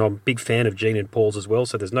done, and I'm a big fan of Gene and Paul's as well.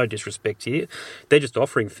 So there's no disrespect here. They're just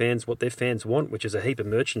offering fans what their fans want, which is a heap of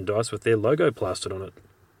merchandise with their logo plastered on it.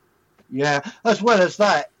 Yeah, as well as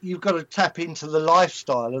that, you've got to tap into the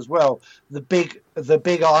lifestyle as well. The big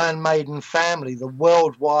Iron Maiden family, the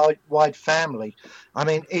worldwide family. I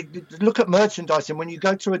mean, look at merchandising. When you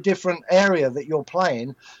go to a different area that you're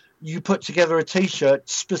playing, you put together a T-shirt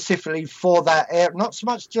specifically for that area, not so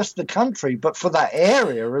much just the country, but for that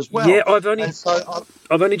area as well. Yeah, I've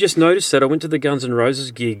only just noticed that. I went to the Guns N'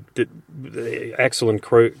 Roses gig that Axl and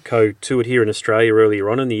Co toured here in Australia earlier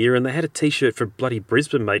on in the year, and they had a T-shirt for bloody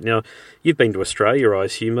Brisbane, mate. Now, you've been to Australia, I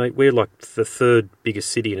assume, mate. We're like the third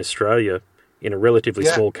biggest city in Australia in a relatively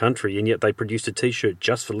small country, and yet they produced a T-shirt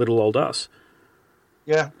just for little old us.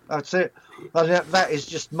 Yeah, that's it. That is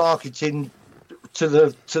just marketing to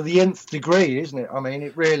the nth degree, isn't it? I mean,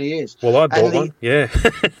 it really is. Well, I bought one, yeah.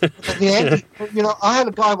 I had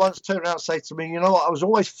a guy once turn around and say to me, you know what, I was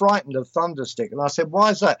always frightened of Thunderstick. And I said, why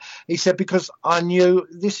is that? He said, because I knew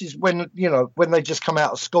this is when they just come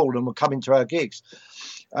out of school and were coming to our gigs.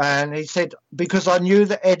 And he said, because I knew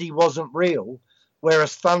that Eddie wasn't real,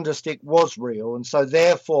 whereas Thunderstick was real. And so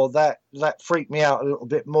therefore that freaked me out a little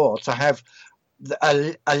bit more, to have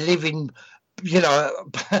a living,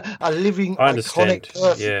 a living iconic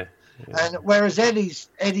person. Yeah. And whereas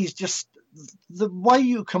Eddie's just, the way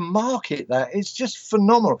you can market that, it's just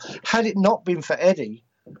phenomenal. Had it not been for Eddie,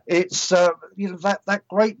 it's that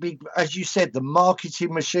great big, as you said, the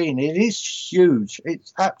marketing machine. It is huge.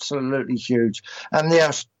 It's absolutely huge, and they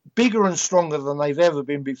are bigger and stronger than they've ever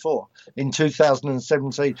been before in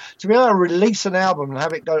 2017. To be able to release an album and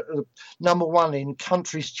have it go to number one in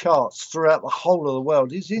countries charts throughout the whole of the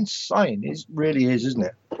world is insane. It really is, isn't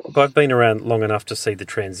it? But I've been around long enough to see the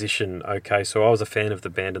transition, okay, so I was a fan of the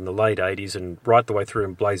band in the late 80s and right the way through,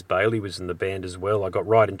 and Blaze Bailey was in the band as well. I got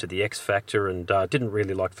right into the X Factor and didn't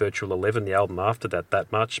really like Virtual 11, the album after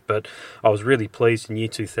that much, but I was really pleased in year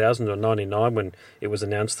 2000 or 99 when it was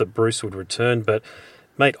announced that Bruce would return. But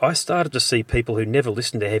mate, I started to see people who never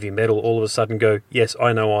listened to heavy metal all of a sudden go, yes,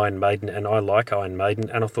 I know Iron Maiden and I like Iron Maiden,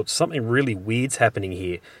 and I thought something really weird's happening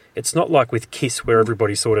here. It's not like with Kiss where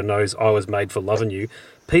everybody sort of knows I was made for loving you.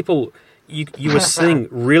 People, you were seeing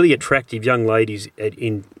really attractive young ladies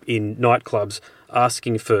in nightclubs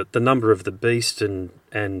asking for The Number of the Beast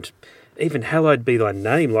and even Hallowed Be Thy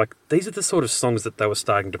Name. Like, these are the sort of songs that they were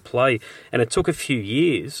starting to play, and it took a few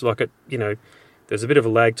years. There's a bit of a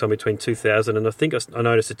lag time between 2000 and I think I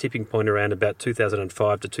noticed a tipping point around about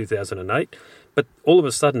 2005 to 2008. But all of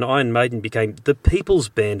a sudden, Iron Maiden became the people's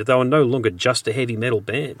band. They were no longer just a heavy metal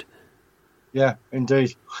band. Yeah,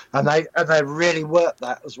 indeed, and they really worked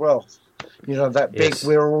that as well. That big, yes.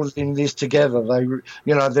 We're all in this together.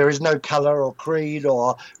 There is no colour or creed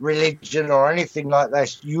or religion or anything like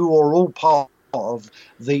that. You are all part of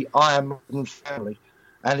the Iron Maiden family,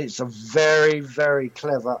 and it's a very, very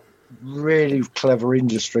clever, really clever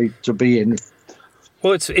industry to be in.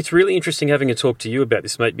 Well, it's really interesting having a talk to you about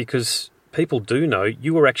this, mate, because people do know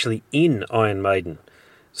you were actually in Iron Maiden.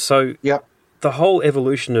 So yeah. The whole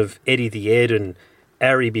evolution of Eddie the Ed and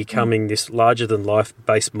Ari becoming this larger-than-life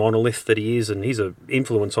bass monolith that he is, and he's an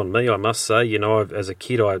influence on me, I must say. As a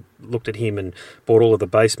kid, I looked at him and bought all of the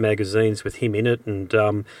bass magazines with him in it. And,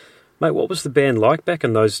 mate, what was the band like back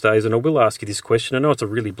in those days? And I will ask you this question. I know it's a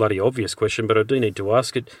really bloody obvious question, but I do need to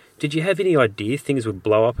ask it. Did you have any idea things would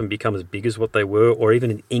blow up and become as big as what they were, or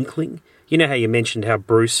even an inkling? You know how you mentioned how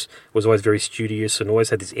Bruce was always very studious and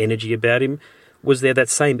always had this energy about him? Was there that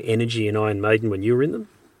same energy in Iron Maiden when you were in them?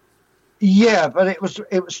 Yeah, but it was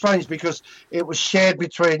strange because it was shared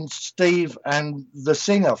between Steve and the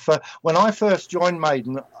singer. When I first joined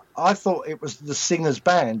Maiden, I thought it was the singer's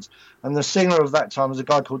band, and the singer of that time was a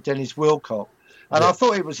guy called Dennis Wilcock, and I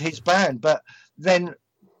thought it was his band. But then,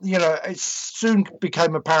 it soon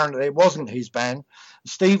became apparent that it wasn't his band.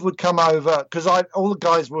 Steve would come over because all the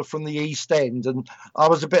guys were from the East End, and I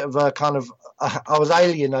was a bit of a kind of I was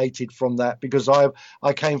alienated from that because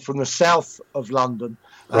I came from the south of London,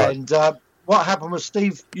 right. And what happened was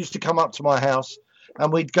Steve used to come up to my house,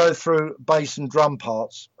 and we'd go through bass and drum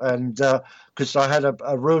parts, and because I had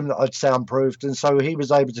a room that I'd soundproofed, and so he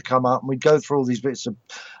was able to come up, and we'd go through all these bits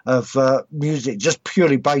of music, just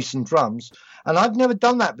purely bass and drums, and I'd never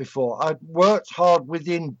done that before. I'd worked hard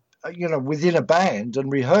within a band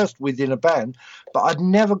and rehearsed within a band, but I'd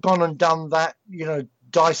never gone and done that,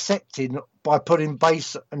 dissecting by putting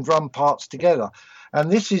bass and drum parts together.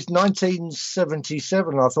 And this is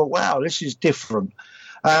 1977. I thought, wow, this is different.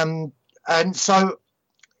 And so,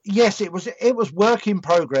 yes, it was work in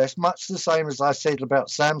progress, much the same as I said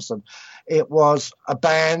about Samson. It was a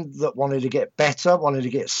band that wanted to get better, wanted to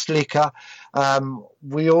get slicker.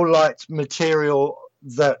 We all liked material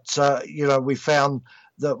that, we found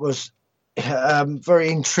that was very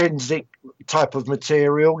intrinsic type of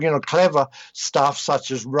material, clever stuff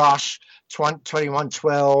such as Rush,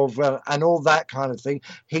 2112, and all that kind of thing.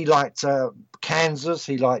 He liked Kansas,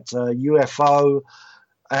 he liked UFO,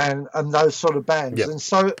 and those sort of bands. Yep. And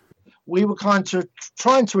so we were kind of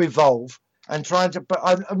trying to evolve and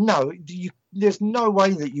there's no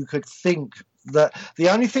way that you could think that. The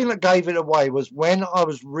only thing that gave it away was when I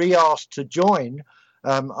was re-asked to join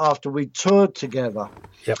after we toured together.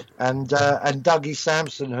 Yep. And Dougie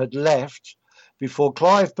Samson had left before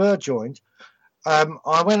Clive Burr joined.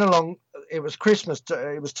 I went along. It was Christmas.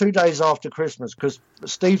 It was 2 days after Christmas because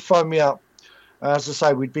Steve phoned me up. As I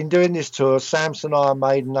say, we'd been doing this tour, Samson, Iron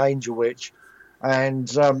Maiden, Angel Witch, and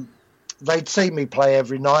they'd seen me play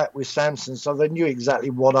every night with Samson, so they knew exactly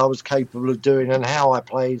what I was capable of doing and how I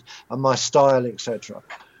played and my style, etc.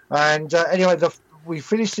 And anyway, we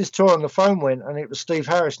finished this tour and the phone went, and it was Steve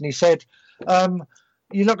Harris, and he said,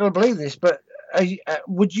 "You're not going to believe this, but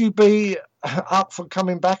would you be up for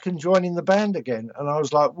coming back and joining the band again?" And I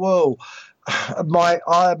was like, "Whoa." My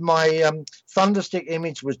Thunderstick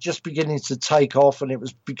image was just beginning to take off, and it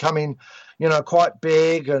was becoming, quite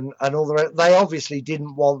big and all the rest. They obviously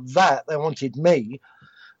didn't want that; they wanted me.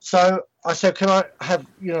 So I said, "Can I have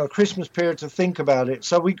a Christmas period to think about it?"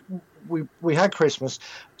 So we had Christmas.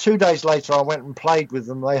 2 days later, I went and played with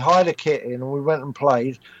them. They hired a kit in, and we went and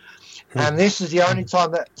played. And this is the only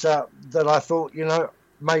time that I thought,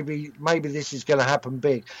 maybe this is going to happen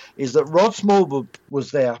big. Is that Rod Smallwood was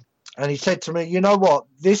there. And he said to me, "You know what?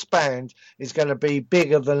 This band is going to be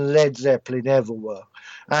bigger than Led Zeppelin ever were."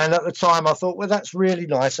 And at the time, I thought, well, that's really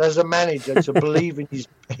nice as a manager to believe in his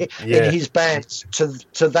bands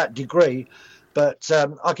to that degree. But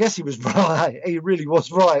I guess he was right. He really was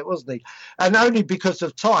right, wasn't he? And only because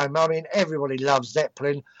of time. I mean, everybody loves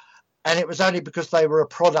Zeppelin. And it was only because they were a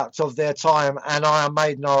product of their time, and Iron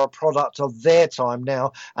Maiden are a product of their time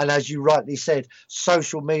now. And as you rightly said,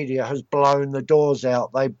 social media has blown the doors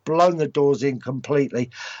out. They've blown the doors in completely.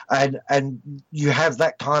 And you have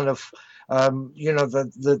that kind of,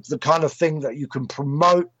 the kind of thing that you can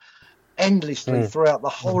promote endlessly throughout the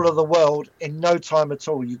whole of the world in no time at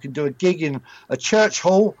all. You can do a gig in a church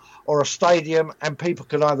hall or a stadium, and people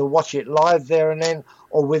can either watch it live there and then,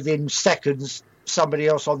 or within seconds, somebody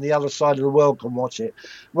else on the other side of the world can watch it.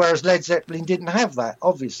 Whereas Led Zeppelin didn't have that,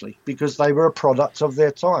 obviously, because they were a product of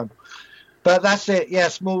their time. But that's it. Yeah,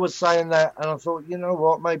 Small was saying that, and I thought, you know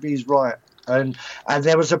what, maybe he's right. And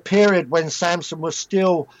there was a period when Samson was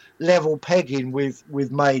still level pegging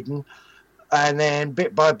with Maiden, and then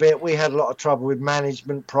bit by bit we had a lot of trouble with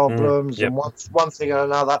management problems and one thing and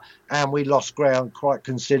another, and we lost ground quite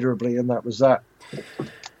considerably, and that was that.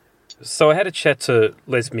 So I had a chat to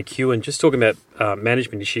Les McEwen, just talking about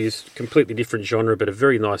management issues, completely different genre, but a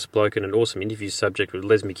very nice bloke and an awesome interview subject with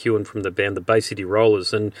Les McEwen from the band the Bay City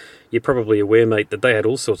Rollers. And you're probably aware, mate, that they had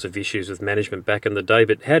all sorts of issues with management back in the day.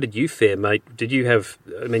 But how did you fare, mate? Did you have,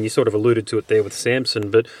 I mean, you sort of alluded to it there with Samson,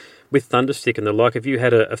 but with Thunderstick and the like, have you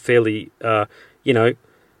had a fairly,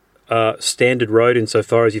 standard road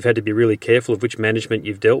insofar as you've had to be really careful of which management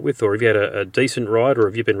you've dealt with, or have you had a decent ride, or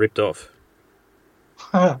have you been ripped off?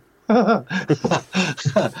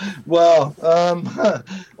 Well,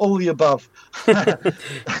 all the above.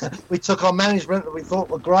 We took on management that we thought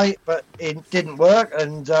were great, but it didn't work,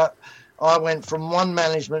 and I went from one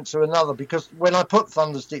management to another, because when I put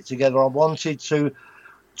Thunderstick together, I wanted to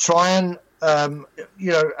try and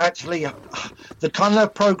actually the kind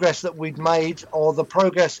of progress that we'd made, or the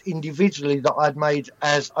progress individually that I'd made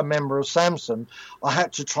as a member of Samson, I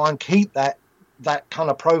had to try and keep that kind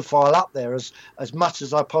of profile up there as much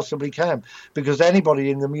as I possibly can, because anybody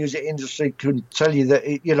in the music industry can tell you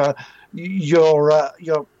that you're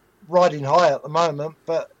riding high at the moment,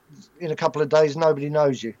 but in a couple of days nobody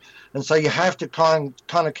knows you, and so you have to kind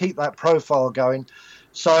of keep that profile going.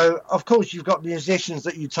 So of course you've got musicians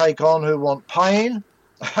that you take on who want pain.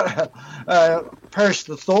 Perish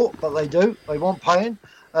the thought, but they want pain.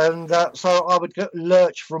 And so I would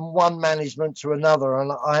lurch from one management to another.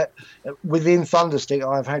 And within Thunderstick,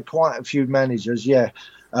 I've had quite a few managers, yeah.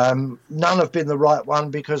 None have been the right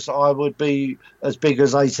one, because I would be as big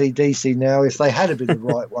as AC/DC now if they had been the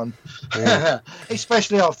right one.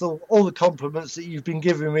 Especially after all the compliments that you've been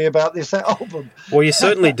giving me about this album. Well, you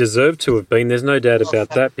certainly deserve to have been. There's no doubt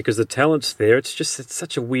about that, because the talent's there. It's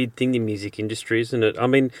such a weird thing in the music industry, isn't it? I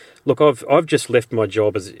mean, look, I've just left my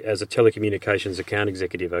job as a telecommunications account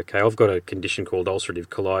executive. Okay, I've got a condition called ulcerative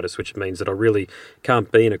colitis, which means that I really can't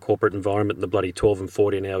be in a corporate environment in the bloody 12 and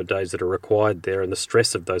 14-hour days that are required there, and the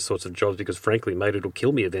stress of those sorts of jobs, because frankly, mate, it'll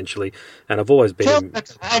kill me eventually. And I've always been...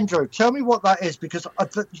 Andrew, tell me what that is, because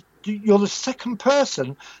you're the second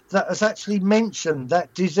person that has actually mentioned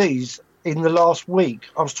that disease in the last week.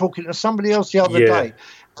 I was talking to somebody else the other day,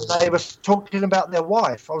 and they were talking about their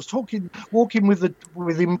wife. I was walking with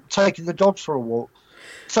him, taking the dogs for a walk.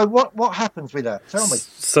 So what happens with that? Tell me.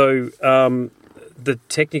 So the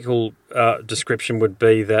technical description would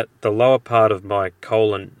be that the lower part of my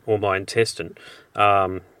colon, or my intestine,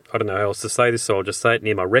 I don't know how else to say this, so I'll just say it,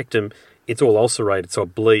 near my rectum, it's all ulcerated, so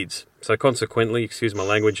it bleeds. So consequently, excuse my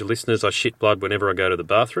language, listeners, I shit blood whenever I go to the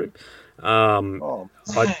bathroom.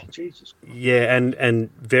 Jesus. Yeah, and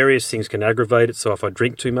various things can aggravate it. So if I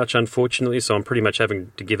drink too much, unfortunately, so I'm pretty much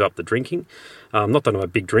having to give up the drinking. Not that I'm a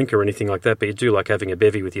big drinker or anything like that, but you do like having a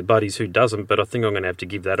bevy with your buddies. Who doesn't? But I think I'm going to have to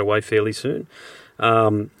give that away fairly soon.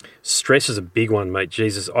 Stress is a big one, mate.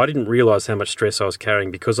 Jesus, I didn't realise how much stress I was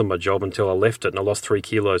carrying because of my job until I left it, and I lost 3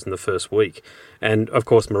 kilos in the first week. And, of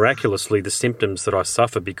course, miraculously, the symptoms that I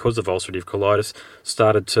suffer because of ulcerative colitis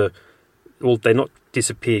started to... Well, they're not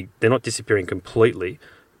disappearing completely,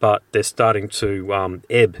 but they're starting to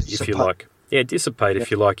ebb, if you like. Yeah, dissipate,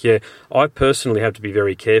 if you like. Yeah, I personally have to be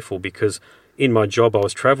very careful because in my job I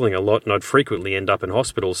was travelling a lot and I'd frequently end up in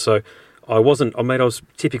hospitals. So I was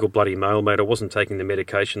typical bloody male, mate. I wasn't taking the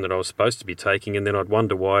medication that I was supposed to be taking, and then I'd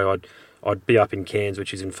wonder why I'd be up in Cairns,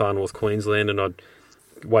 which is in far north Queensland, and I'd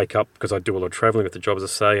wake up because I do a lot of travelling with the job, as I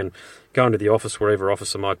say, and go into the office, wherever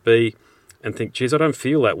office I might be, and think, geez, I don't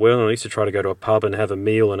feel that well. And I used to try to go to a pub and have a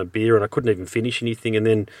meal and a beer, and I couldn't even finish anything, and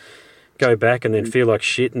then go back and then feel like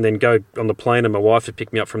shit, and then go on the plane and my wife would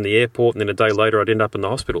pick me up from the airport, and then a day later I'd end up in the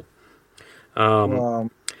hospital.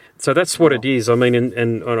 So that's what it is. I mean,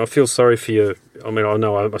 and I feel sorry for you. I mean, I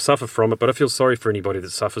know I suffer from it, but I feel sorry for anybody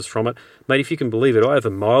that suffers from it. Mate, if you can believe it, I have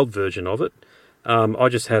a mild version of it. I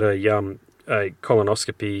just had a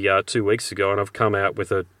colonoscopy 2 weeks ago, and I've come out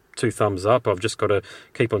with a 2 thumbs up. I've just got to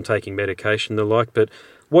keep on taking medication and the like. But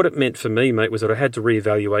what it meant for me, mate, was that I had to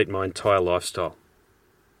reevaluate my entire lifestyle.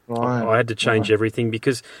 Right. I had to change everything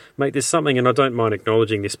because, mate, there's something, and I don't mind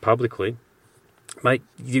acknowledging this publicly, mate,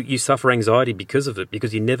 you suffer anxiety because of it,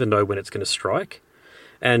 because you never know when it's going to strike.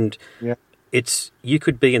 And you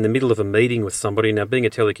could be in the middle of a meeting with somebody. Now, being a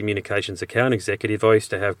telecommunications account executive, I used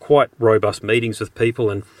to have quite robust meetings with people,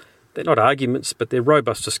 and they're not arguments, but they're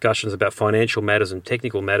robust discussions about financial matters and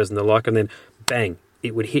technical matters and the like, and then, bang,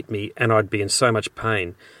 it would hit me, and I'd be in so much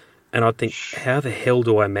pain. And I'd think, how the hell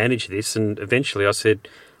do I manage this? And eventually I said,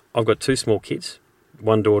 I've got 2 small kids,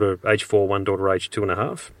 one daughter age 4, one daughter age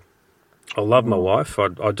 2.5. I love my wife.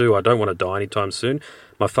 I do. I don't want to die anytime soon.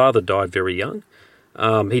 My father died very young.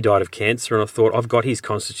 He died of cancer, and I thought, I've got his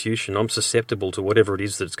constitution. I'm susceptible to whatever it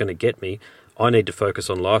is that's going to get me. I need to focus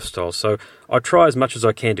on lifestyle. So I try as much as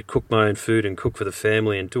I can to cook my own food and cook for the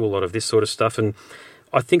family and do a lot of this sort of stuff. And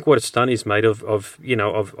I think what it's done is, mate, I've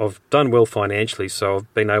done well financially, so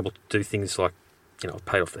I've been able to do things like, I've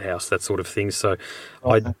paid off the house, that sort of thing. So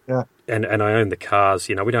and I own the cars.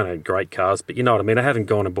 We don't own great cars, but you know what I mean. I haven't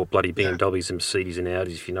gone and bought bloody BMWs and Mercedes and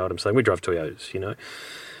Audis, if you know what I'm saying. We drive Toyotas,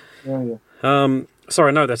 Sorry,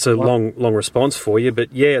 I know that's a long response for you,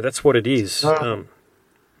 but yeah, that's what it is. I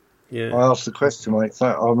asked the question, mate.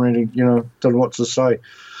 I'm really, don't know what to say.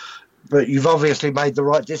 But you've obviously made the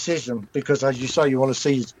right decision because, as you say, you want to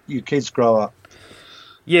see your kids grow up.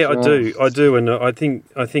 Yeah, I do, and I think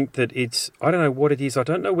that it's, I don't know what it is. I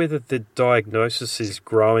don't know whether the diagnosis is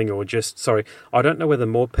growing or I don't know whether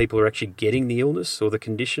more people are actually getting the illness or the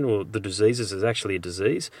condition or the diseases is actually a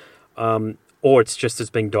disease, or it's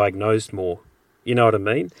being diagnosed more. You know what I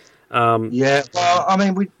mean? Well, I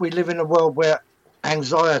mean, we live in a world where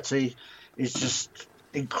anxiety is just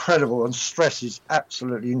incredible and stress is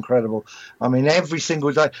absolutely incredible. I mean, every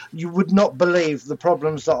single day, you would not believe the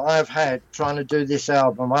problems that I've had trying to do this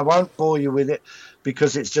album. I won't bore you with it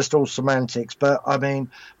because it's just all semantics, but I mean,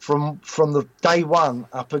 from the day one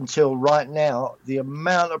up until right now, the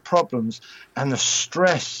amount of problems and the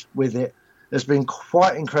stress with it has been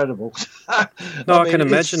quite incredible. I can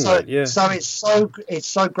imagine that. Yeah. So it's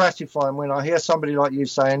so gratifying when I hear somebody like you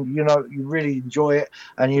saying, you really enjoy it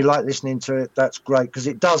and you like listening to it. That's great because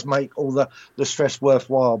it does make all the stress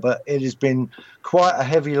worthwhile. But it has been quite a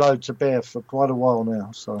heavy load to bear for quite a while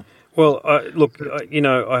now. So. Well,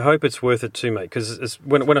 I hope it's worth it too, mate. Because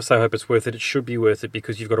when I say I hope it's worth it, it should be worth it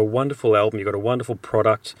because you've got a wonderful album, you've got a wonderful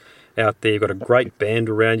product out there, you've got a great band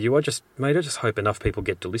around you. I just hope enough people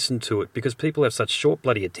get to listen to it because people have such short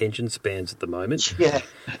bloody attention spans at the moment. Yeah.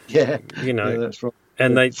 Yeah, that's right.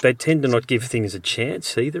 And they tend to not give things a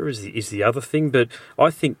chance either, is the other thing. But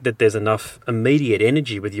I think that there's enough immediate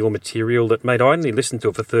energy with your material that, mate, I only listened to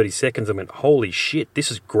it for 30 seconds and went, holy shit, this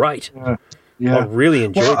is great. Yeah. I really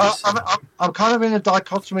enjoyed this. I'm kind of in a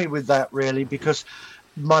dichotomy with that, really, because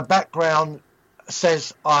my background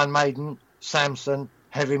says Iron Maiden, Samson,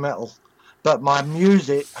 heavy metal, but my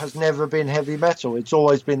music has never been heavy metal. It's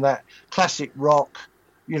always been that classic rock,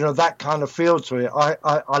 that kind of feel to it.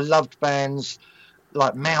 I loved bands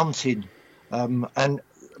like Mountain, and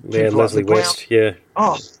Leslie West, yeah.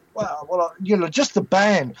 Oh, well, just the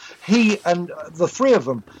band. He and the 3 of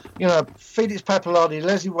them, Felix Pappalardi,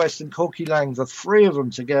 Leslie West, and Corky Lang, the 3 of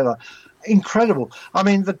them together. incredible. I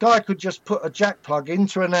mean, the guy could just put a jack plug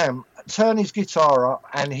into an amp, turn his guitar up,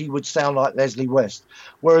 and he would sound like Leslie West.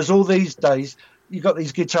 Whereas all these days, you've got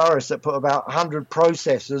these guitarists that put about 100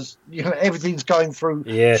 processors, everything's going through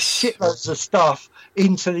shitloads of stuff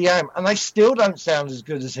into the amp, and they still don't sound as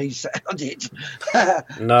good as he sounded.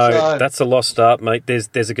 No, that's a lost art, mate. There's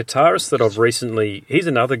a guitarist that I've recently... He's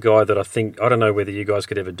another guy that I don't know whether you guys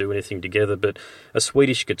could ever do anything together, but a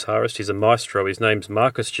Swedish guitarist. He's a maestro. His name's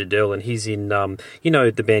Marcus Jadell, and he's in,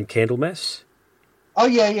 the band Candlemass? Oh,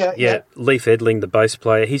 yeah. Leif Edling, the bass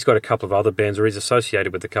player, he's got a couple of other bands, or he's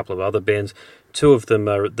associated with a couple of other bands. Two of them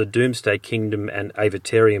are the Doomsday Kingdom and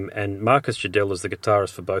Avatarium, and Marcus Jadell is the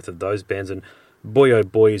guitarist for both of those bands, and boy, oh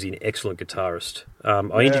boy, is he an excellent guitarist.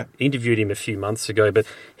 I interviewed him a few months ago, but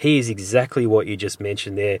he is exactly what you just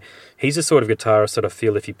mentioned there. He's the sort of guitarist that I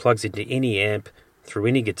feel if he plugs into any amp, through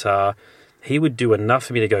any guitar, he would do enough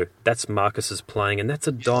for me to go, that's Marcus's playing, and that's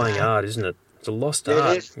a dying art, isn't it? It's a lost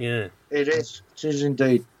art. Is. Yeah. It is. It is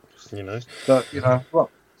indeed. But,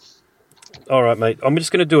 well. All right, mate. I'm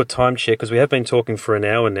just going to do a time check because we have been talking for an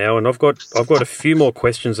hour now, and I've got a few more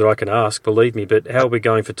questions that I can ask, believe me, but how are we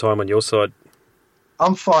going for time on your side?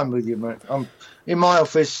 I'm fine with you, mate. I'm in my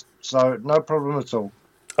office, so no problem at all.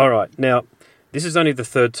 All right. Now, this is only the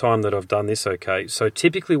third time that I've done this, okay? So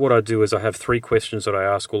typically what I do is I have 3 questions that I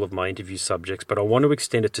ask all of my interview subjects, but I want to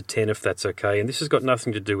extend it to 10 if that's okay. And this has got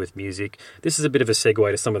nothing to do with music. This is a bit of a segue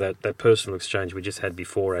to some of that personal exchange we just had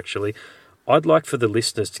before, actually. I'd like for the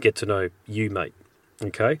listeners to get to know you, mate,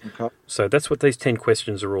 okay? So that's what these 10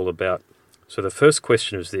 questions are all about. So the first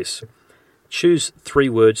question is this. Choose 3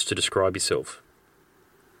 words to describe yourself.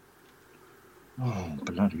 Oh,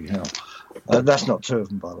 bloody hell. That's not 2 of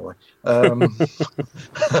them, by the way.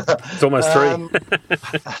 It's almost 3.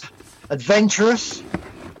 Adventurous,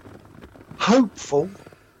 hopeful,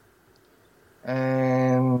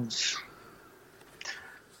 and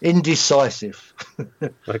indecisive.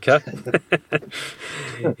 Okay.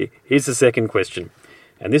 Here's the second question,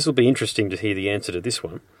 and this will be interesting to hear the answer to this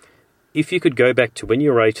one. If you could go back to when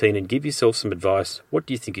you were 18 and give yourself some advice, what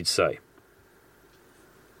do you think you'd say?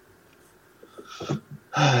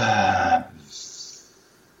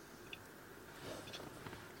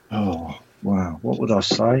 Oh, wow. What would I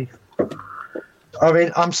say? I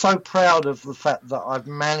mean, I'm so proud of the fact that I've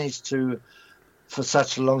managed to, for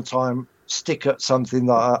such a long time, stick at something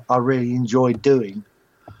that I really enjoy doing.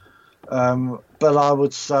 But I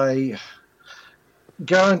would say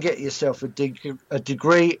go and get yourself a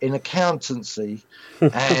degree in accountancy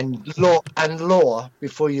and law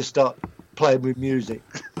before you start playing with music.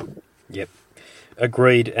 Yep.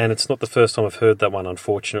 Agreed, and it's not the first time I've heard that one,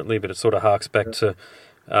 unfortunately, but it sort of harks back to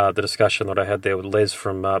the discussion that I had there with Les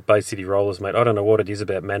from Bay City Rollers, mate. I don't know what it is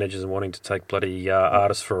about managers and wanting to take bloody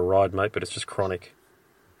artists for a ride, mate, but it's just chronic.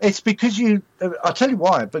 It's because I'll tell you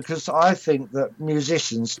why, because I think that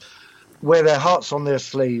musicians wear their hearts on their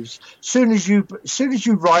sleeves. Soon as you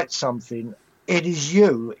write something, it is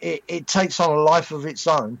you. It takes on a life of its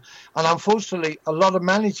own. And unfortunately, a lot of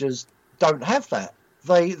managers don't have that.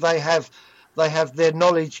 They have their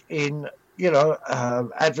knowledge in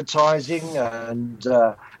advertising and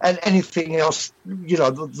anything else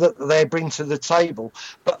that they bring to the table,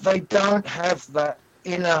 but they don't have that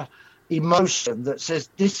inner emotion that says,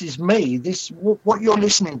 this is me, what you're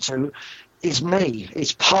listening to is me,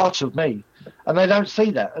 it's part of me. And they don't see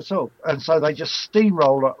that at all, and so they just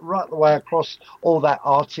steamroll it right the way across all that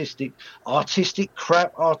artistic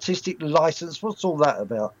crap, artistic license. What's all that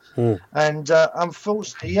about? And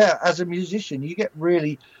unfortunately, as a musician, you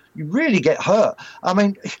really get hurt. I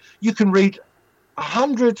mean, you can read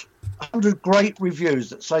 100 great reviews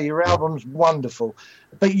that say your album's wonderful,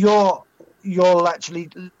 but you'll actually,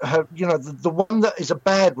 the one that is a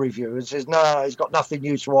bad review and says, no, he's got nothing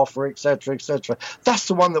new to offer, etc., etc. That's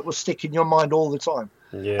the one that will stick in your mind all the time.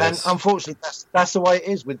 Yes. And unfortunately, that's the way it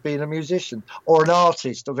is with being a musician or an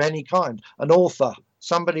artist of any kind, an author,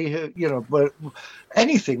 somebody who,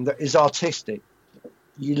 anything that is artistic.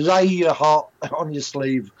 You lay your heart on your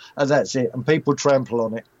sleeve, and that's it, and people trample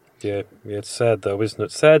on it. Yeah, it's sad though, isn't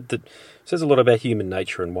it? Sad that it says a lot about human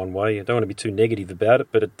nature in one way. I don't want to be too negative about it,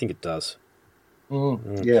 but I think it does.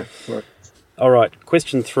 Yeah, right. All right,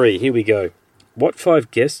 question 3, here we go. What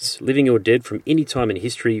 5 guests, living or dead, from any time in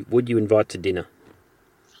history would you invite to dinner?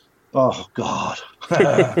 Oh, God.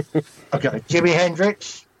 Okay, Jimi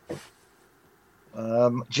Hendrix,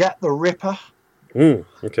 Jack the Ripper.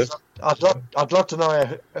 Okay. I'd love to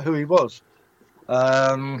know who he was.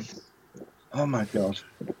 Oh my God.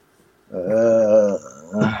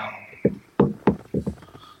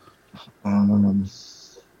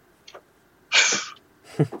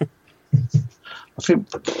 think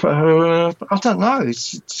I don't know.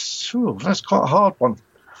 That's quite a hard one.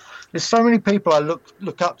 There's so many people I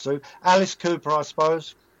look up to. Alice Cooper, I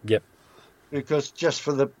suppose. Yep. Because just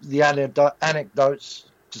for the anecdotes,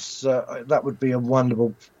 that would be a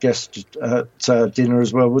wonderful guest at dinner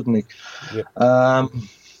as well, wouldn't he? Yep.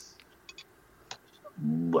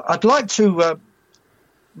 I'd like to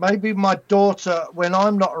maybe my daughter, when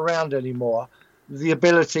I'm not around anymore, the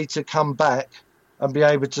ability to come back and be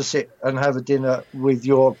able to sit and have a dinner with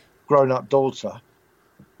your grown-up daughter,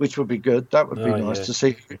 which would be good. That would be nice to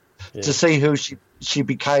see. Yeah. To see who she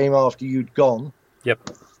became after you'd gone.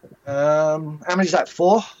 Yep. How many is that?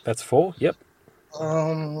 4? That's 4. Yep.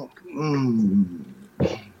 I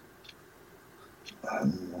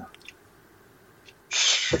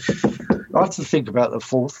have to think about the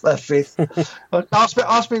 5th.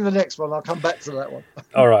 Ask me the next one. I'll come back to that one.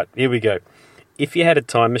 All right, here we go. If you had a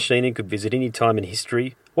time machine and could visit any time in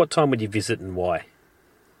history, what time would you visit and why?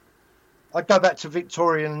 I'd go back to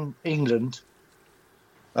Victorian England,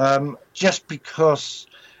 just because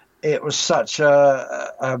it was such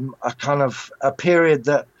a kind of a period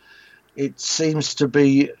that it seems to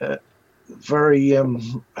be very.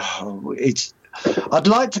 I'd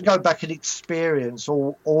like to go back and experience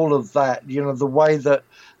all of that. You know, the way that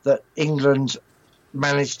England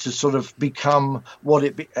managed to sort of become what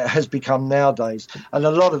it has become nowadays, and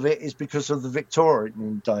a lot of it is because of the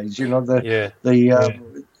Victorian days. You know, the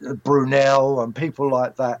Brunel and people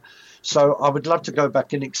like that. So I would love to go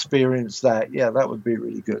back and experience that. Yeah, that would be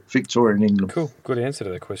really good. Victorian England. Cool. Good answer to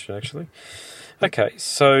that question, actually. Okay,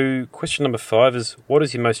 so question number 5 is, what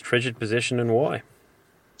is your most treasured possession and why?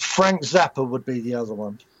 Frank Zappa would be the other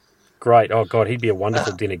one. Great. Oh, God, he'd be a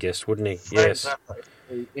wonderful dinner guest, wouldn't he? Frank Yes. Zappa,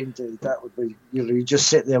 indeed, that would be, you just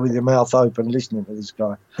sit there with your mouth open listening to this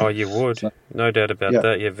guy. Oh, you would. So, no doubt about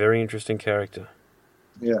that. Yeah, very interesting character.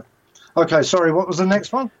 Yeah. Okay, sorry, what was the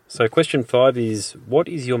next one? So question 5 is, what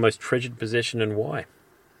is your most treasured possession and why?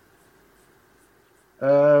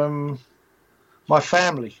 My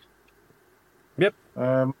family. Yep.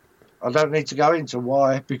 I don't need to go into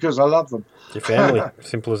why, because I love them. Your family.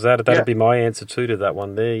 Simple as that. That'd be my answer too to that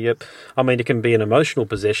one there. Yep. I mean, it can be an emotional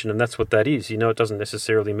possession, and that's what that is. You know, it doesn't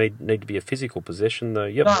necessarily need to be a physical possession, though.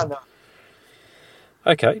 Yep. No.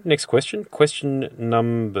 Okay, next question. Question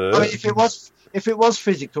number... I mean, if it was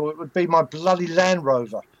physical, it would be my bloody Land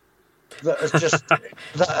Rover that has just that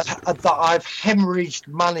I've hemorrhaged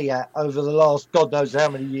money at over the last God knows how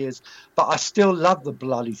many years, but I still love the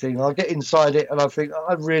bloody thing. I get inside it and I think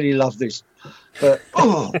I really love this. But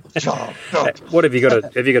God. What have you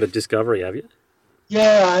got? Have you got a Discovery? Have you?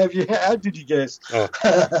 Yeah, I have. Yeah, how did you guess? Oh,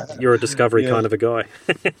 you're a Discovery kind of a guy.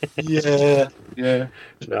 Yeah.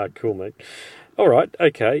 Ah, cool, mate. All right,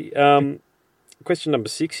 okay. Question number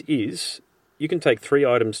 6 is, you can take 3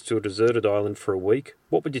 items to a deserted island for a week.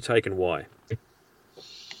 What would you take and why?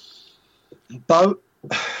 Boat.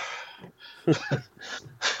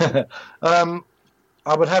 I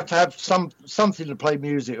would have to have something to play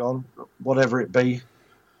music on, whatever it be.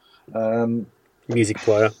 Music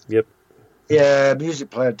player, yep. Yeah, music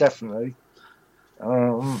player, definitely.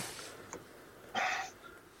 I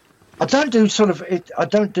don't do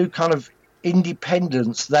kind of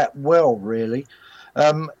independence that well, really.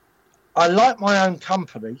 I like my own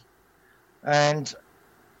company, and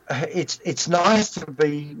it's nice to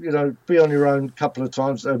be on your own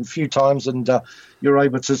a few times, and you're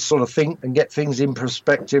able to sort of think and get things in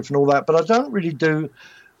perspective and all that. But I don't really do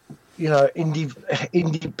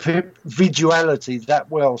individuality that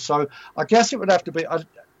well. So I guess it would have to be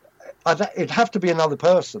it'd have to be another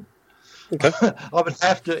person. Okay. I would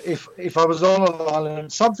have to, if I was on an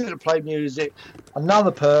island, something to play music,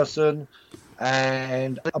 another person,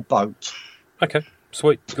 and a boat. Okay,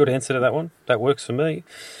 sweet. Good answer to that one. That works for me.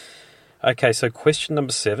 Okay, so question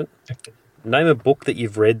number 7. Name a book that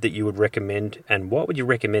you've read that you would recommend, and why would you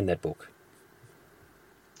recommend that book?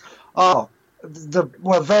 Oh, the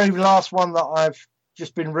very last one that I've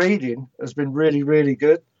just been reading has been really, really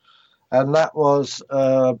good, and that was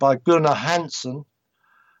by Gunnar Hansen,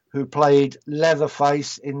 who played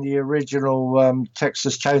Leatherface in the original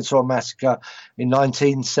Texas Chainsaw Massacre in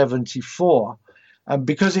 1974. And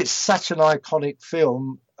because it's such an iconic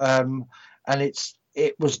film, and it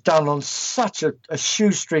was done on such a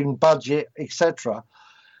shoestring budget, etc.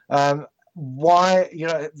 Why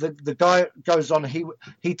the guy goes on? He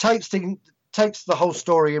takes the whole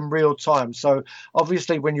story in real time. So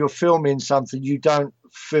obviously, when you're filming something, you don't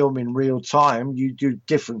film in real time. You do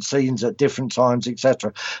different scenes at different times,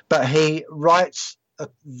 etc. But he writes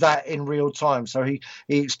that in real time. So he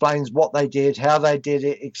explains what they did, how they did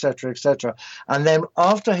it, etc., etc. And then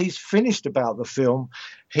after he's finished about the film,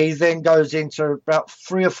 he then goes into about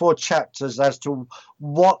 3 or 4 chapters as to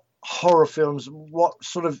what horror films, what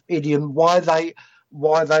sort of idiom, why they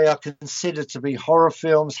are considered to be horror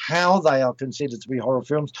films, how they are considered to be horror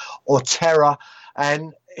films or terror.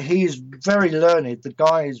 And he is very learned. The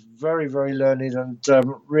guy is very, very learned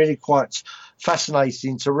and really quite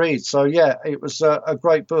fascinating to read. So yeah, it was a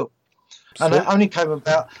great book, and it only came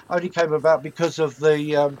about because of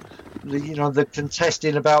the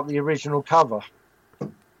contesting about the original cover.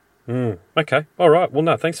 Okay, all right. Well,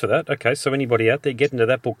 no, thanks for that. Okay, so anybody out there, get into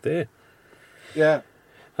that book there. Yeah.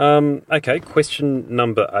 Okay, question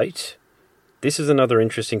number 8. This is another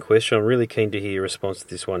interesting question. I'm really keen to hear your response to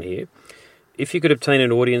this one here. If you could obtain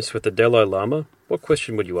an audience with the Dalai Lama, what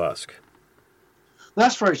question would you ask?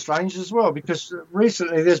 That's very strange as well, because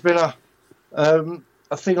recently there's been a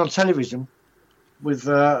thing on television with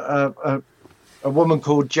a woman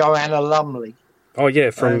called Joanna Lumley. Oh,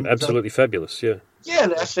 yeah, from Absolutely Fabulous, yeah. Yeah,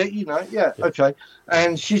 that's it, yeah, okay.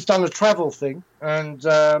 And she's done a travel thing, and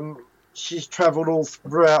she's travelled all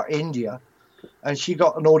throughout India, and she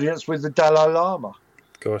got an audience with the Dalai Lama.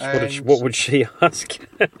 Gosh, what would she ask?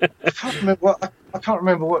 I can't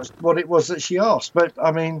remember what it was that she asked, but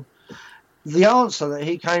I mean, the answer that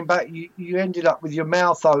he came back, you ended up with your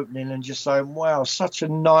mouth opening and just saying, "Wow, such a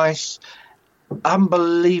nice,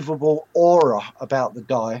 unbelievable aura about the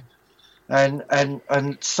guy," and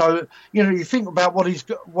so you think about what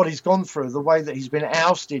he's gone through, the way that he's been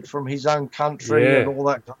ousted from his own country and all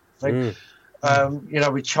that kind of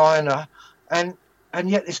thing, with China, and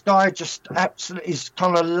yet this guy just absolutely is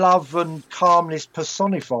kind of love and calmness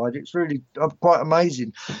personified. It's really quite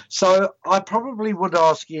amazing. So I probably would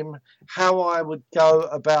ask him how I would go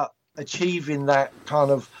about achieving that kind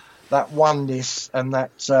of that oneness and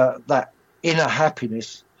that inner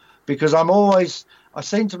happiness, because I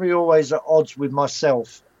seem to be always at odds with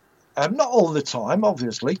myself. Not all the time,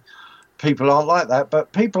 obviously. People aren't like that,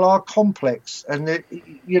 but people are complex, and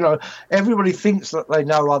everybody thinks that they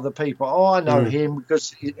know other people. Oh, I know him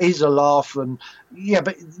because he's a laugh, and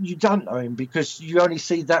but you don't know him because you only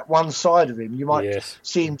see that one side of him. You might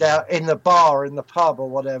see him down in the bar, in the pub, or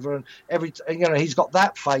whatever, and he's got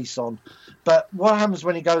that face on. But what happens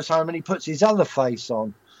when he goes home and he puts his other face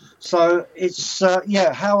on? So it's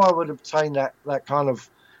how I would obtain that kind of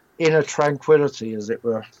inner tranquility, as it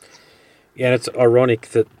were. Yeah, and it's ironic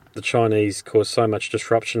that the Chinese caused so much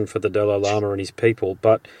disruption for the Dalai Lama and his people,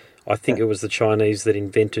 but I think it was the Chinese that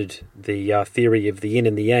invented the theory of the yin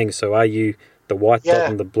and the yang. So are you the white dot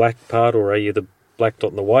and the black part, or are you the black dot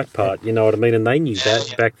and the white part? You know what I mean? And they knew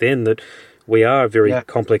that back then, that we are very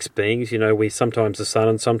complex beings. We sometimes the sun,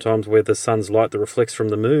 and sometimes we're the sun's light that reflects from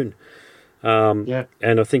the moon.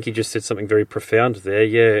 And I think you just said something very profound there.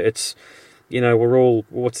 Yeah, it's... we're all,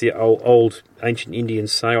 what's the old ancient Indian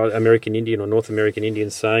saying, American Indian or North American Indian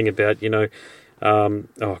saying about, I'm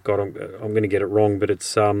going to get it wrong, but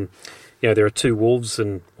it's, there are 2 wolves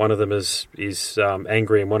and one of them is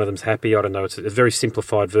angry and one of them's happy. I don't know. It's a very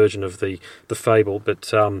simplified version of the fable,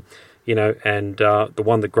 but, and the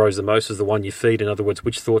one that grows the most is the one you feed. In other words,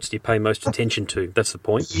 which thoughts do you pay most attention to? That's the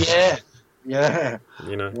point. Yeah.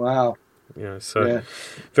 Wow.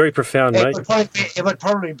 Very profound, mate. It would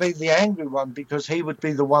probably be the angry one, because he would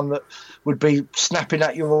be the one that would be snapping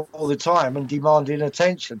at you all the time and demanding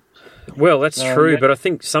attention. Well, that's true, but I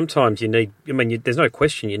think sometimes you need... there's no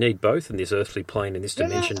question you need both in this earthly plane, in this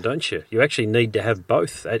dimension, don't you? You actually need to have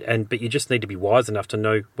both, but you just need to be wise enough to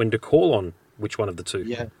know when to call on which one of the 2.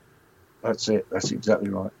 Yeah, that's it. That's exactly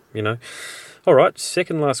right. All right,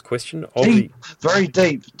 second last question. Very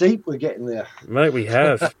deep. Deep, we're getting there. Mate, we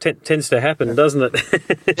have. Tends to happen, doesn't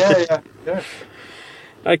it? Yeah.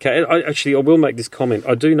 Okay, I will make this comment.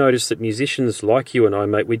 I do notice that musicians like you and I,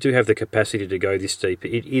 mate, we do have the capacity to go this deep.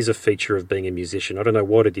 It is a feature of being a musician. I don't know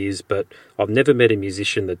what it is, but I've never met a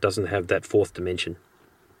musician that doesn't have that 4th dimension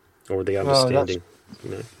or the understanding.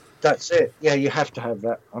 That's it. Yeah, you have to have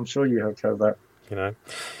that. I'm sure you have to have that.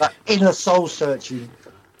 That inner soul searching.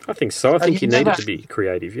 I think so. I think you need it to be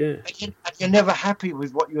creative, yeah. And you're never happy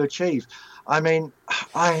with what you achieve. I mean,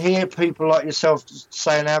 I hear people like yourself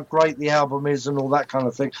saying how great the album is and all that kind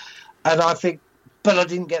of thing. And I think, but I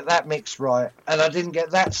didn't get that mix right, and I didn't get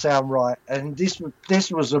that sound right, and this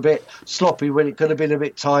was a bit sloppy when it could have been a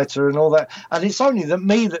bit tighter and all that. And it's only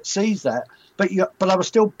me that sees that. But I would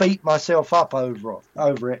still beat myself up over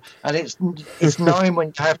it. And it's knowing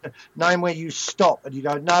when you stop and you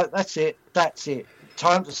go, no, that's it.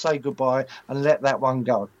 Time to say goodbye and let that one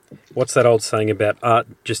go. What's that old saying about art?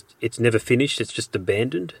 It's never finished, it's just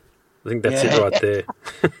abandoned? I think that's it right there.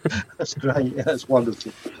 That's great. Yeah, that's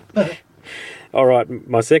wonderful. All right,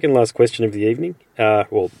 my second last question of the evening.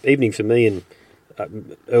 Evening for me and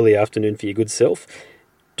early afternoon for your good self.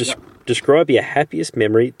 Describe your happiest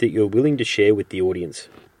memory that you're willing to share with the audience.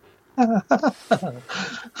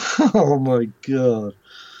 Oh my God.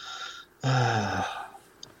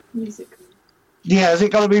 Musically. Yeah, is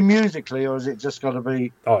it got to be musically or is it just got to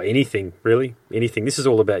be... Oh, anything, really. Anything. This is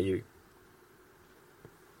all about you.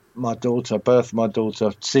 My daughter, birth of my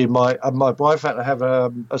daughter. See, my wife had to have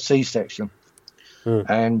a C-section.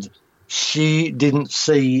 And she didn't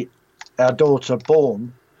see our daughter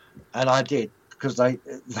born, and I did, because they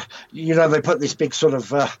put this big sort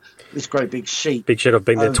of, this great big sheet. Big sheet, I've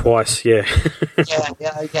been there twice, yeah.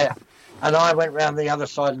 Yeah. And I went round the other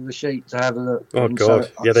side of the sheet to have a look. Oh, and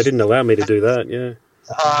God. So they didn't allow me to do that, yeah.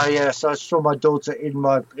 Yeah, so I saw my daughter in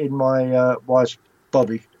my wife's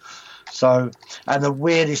body. So, and the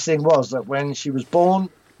weirdest thing was that when she was born,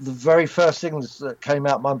 the very first thing that came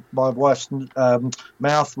out my wife's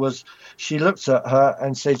mouth was she looked at her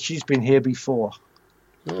and said, "She's been here before."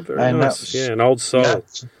 Oh, very nice. An old soul.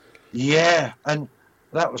 Yeah, and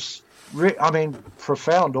that was,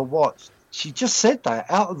 profound or what? She just said that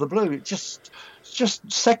out of the blue. It just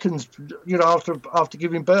seconds, after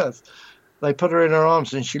giving birth. They put her in her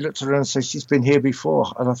arms and she looked at her and said, "She's been here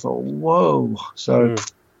before." And I thought, whoa. So...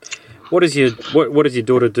 What does your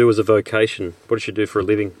daughter do as a vocation? What does she do for a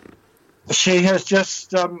living? She has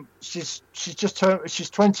just she's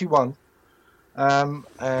 21,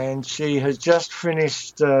 and she has just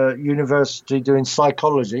finished university doing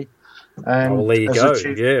psychology. And there you go.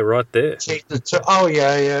 Yeah, right there.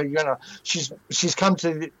 She's come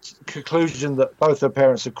to the conclusion that both her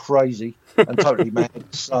parents are crazy and totally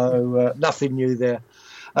mad. So nothing new there.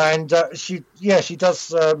 And she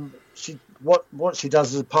does. What she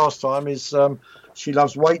does as a pastime is she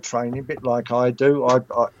loves weight training, a bit like I do.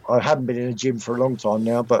 I haven't been in a gym for a long time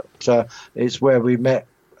now, but it's where we met.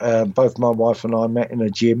 Both my wife and I met in a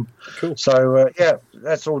gym. Cool. So,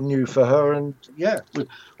 that's all new for her. And,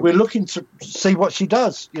 we're looking to see what she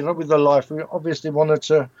does, with her life. We obviously want her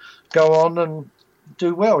to go on and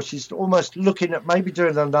do well. She's almost looking at maybe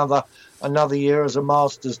doing another year as a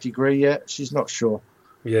master's degree. Yeah, she's not sure.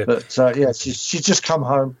 Yeah. But, she's just come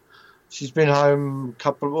home. She's been home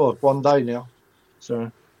one day now.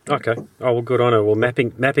 So okay. Oh, well, good on her. Well,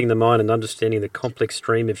 mapping the mind and understanding the complex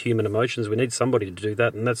stream of human emotions, we need somebody to do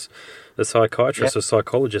that, and that's the psychiatrist or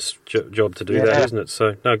psychologist's job to do that, isn't it?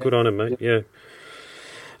 So, no, good on her, mate. Yeah.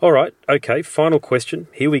 All right. Okay. Final question.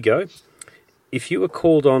 Here we go. If you were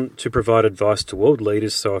called on to provide advice to world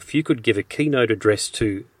leaders, so if you could give a keynote address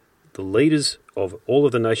to the leaders of all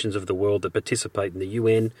of the nations of the world that participate in the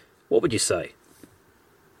UN, what would you say?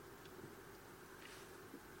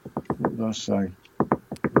 What did I say?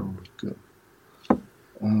 Oh, good.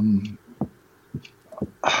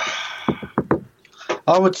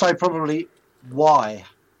 I would say probably why.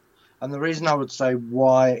 And the reason I would say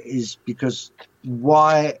why is because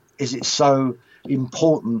why is it so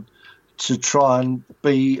important to try and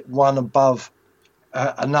be one above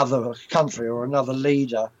another country or another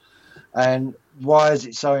leader? And why is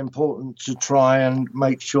it so important to try and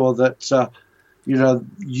make sure that,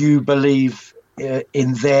 you believe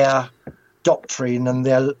in their doctrine and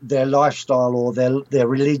their lifestyle or their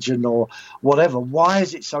religion or whatever? Why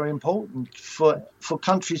is it so important for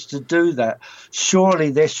countries to do that? Surely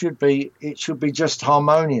it should be just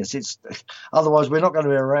harmonious. Otherwise we're not going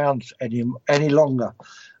to be around any longer.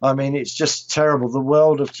 I mean, it's just terrible. The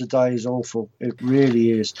world of today is awful. It really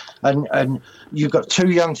is. And you've got two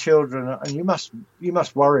young children, and you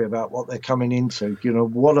must worry about what they're coming into.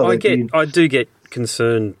 What are they doing? I do get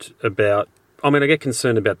concerned about. I get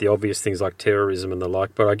concerned about the obvious things like terrorism and the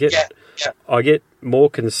like, but I get more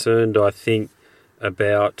concerned, I think,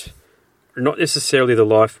 about not necessarily the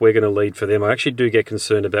life we're going to lead for them. I actually do get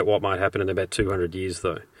concerned about what might happen in about 200 years,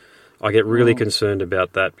 though. I get really concerned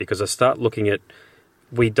about that because I start looking at.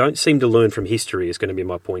 We don't seem to learn from history is going to be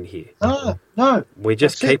my point here. No. We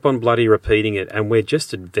just keep on bloody repeating it, and we're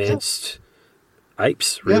just advanced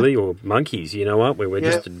apes, really, or monkeys, aren't we? We're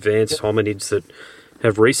just advanced hominids that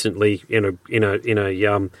have recently, in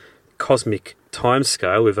a cosmic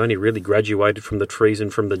timescale, we've only really graduated from the trees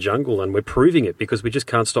and from the jungle, and we're proving it because we just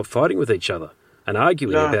can't stop fighting with each other and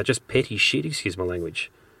arguing about just petty shit, excuse my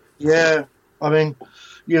language. Yeah, I mean...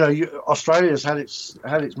 Australia's had its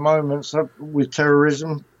moments with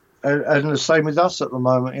terrorism, and the same with us at the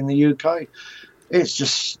moment in the UK. It's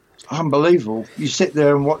just unbelievable. You sit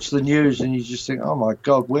there and watch the news, and you just think, "Oh my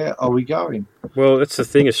God, where are we going?" Well, that's the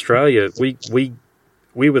thing. Australia,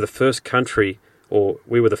 we were the first country, or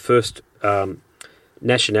we were the first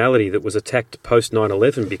nationality that was attacked post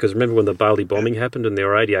 9/11, because remember when the Bali bombing happened and there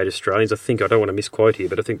were 88 Australians, I don't want to misquote here,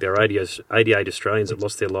 but I think there were 88 Australians that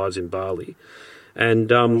lost their lives in Bali. And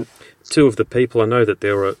two of the people, I know that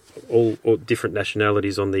there were all different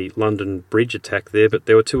nationalities on the London Bridge attack there, but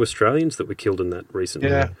there were 2 Australians that were killed in that recently.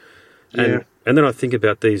 Yeah. And then I think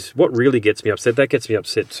about these, what really gets me upset, that gets me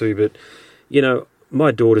upset too, but, you know,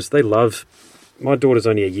 my daughter's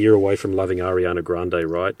only a year away from loving Ariana Grande,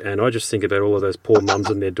 right? And I just think about all of those poor mums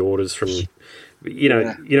and their daughters from, you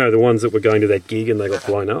know, the ones that were going to that gig and they got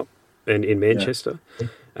blown up and in Manchester. Yeah.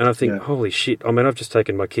 And I think, holy shit, I mean, I've just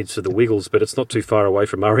taken my kids to the Wiggles, but it's not too far away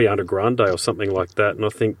from Ariana Grande or something like that. And I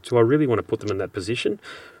think, do I really want to put them in that position?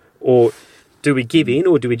 Or do we give in,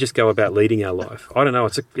 or do we just go about leading our life? I don't know.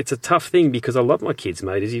 It's a tough thing, because I love my kids,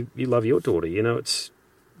 mate, as you love your daughter. You know,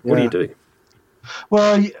 what do you do?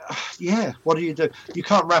 Well, yeah, what do? You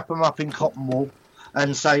can't wrap them up in cotton wool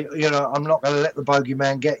and say, you know, I'm not going to let the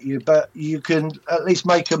bogeyman get you, but you can at least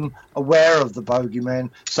make them aware of the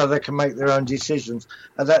bogeyman so they can make their own decisions.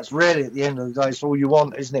 And that's really, at the end of the day, it's all you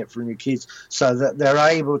want, isn't it, from your kids, so that they're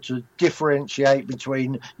able to differentiate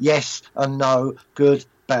between yes and no, good,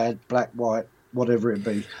 bad, black, white, whatever it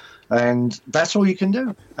be. And that's all you can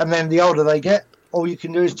do. And then the older they get, all you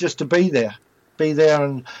can do is just to be there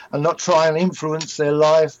and not try and influence their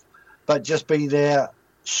life, but just be there.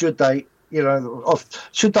 Should they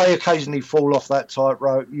occasionally fall off that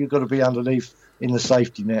tightrope, you've got to be underneath in the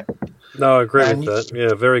safety net. No, I agree with that.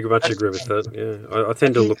 Yeah, very much agree with that. Yeah, I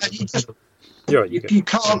tend to look.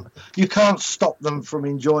 You can't stop them from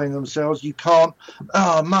enjoying themselves. You can't.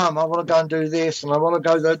 Oh, Mum, I want to go and do this, and I want to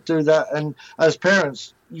go do that. And as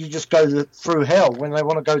parents, you just go through hell when they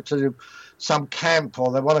want to go to some camp,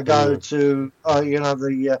 or they want to go to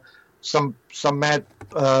some mad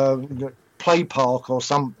play park or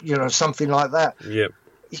something like that. Yep.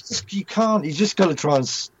 You can't. You just got to try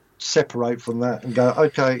and separate from that and go,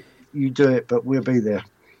 okay, you do it, but we'll be there.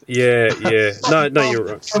 Yeah. No, you're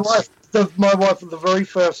right. My wife, the very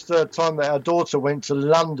first time that our daughter went to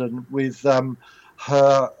London with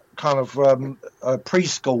her kind of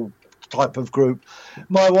preschool type of group,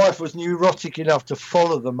 my wife was neurotic enough to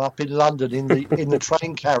follow them up in London in the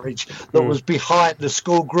train carriage that was behind the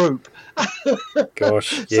school group.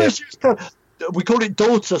 Gosh, yeah. So we call it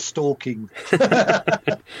daughter stalking.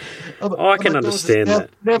 I can understand that.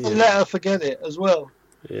 Never let her forget it as well.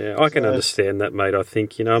 Yeah, I can understand that, mate. I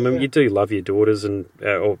think, you do love your daughters, and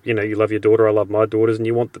you love your daughter. I love my daughters, and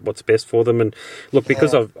you want what's best for them. And look,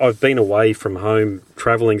 because I've been away from home,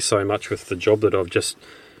 travelling so much with the job that I've just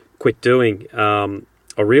quit doing,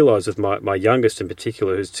 I realise with my youngest in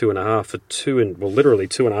particular, who's 2.5, literally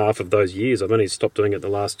 2.5 of those years, I've only stopped doing it the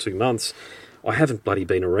last 2 months. I haven't bloody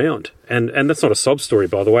been around, and that's not a sob story,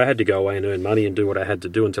 by the way. I had to go away and earn money and do what I had to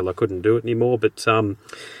do until I couldn't do it anymore. But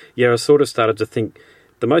I sort of started to think,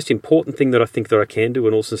 the most important thing that I think that I can do,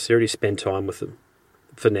 in all sincerity, is spend time with them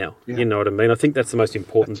for now. Yeah. You know what I mean? I think that's the most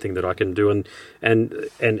important thing that I can do,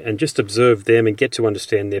 and just observe them and get to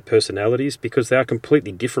understand their personalities, because they are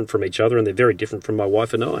completely different from each other, and they're very different from my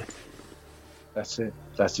wife and I. That's it.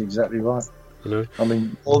 That's exactly right. You know? I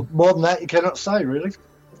mean, more than that you cannot say, really.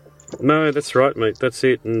 No, that's right, mate. That's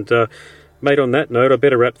it. And, mate, on that note, I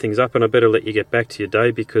better wrap things up, and I better let you get back to your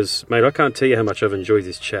day, because, mate, I can't tell you how much I've enjoyed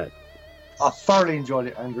this chat. I thoroughly enjoyed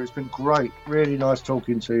it, Andrew. It's been great. Really nice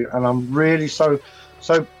talking to you. And I'm really so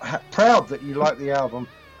proud that you like the album.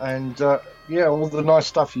 And, all the nice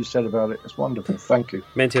stuff you said about it. It's wonderful. Thank you.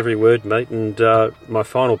 Meant every word, mate. And my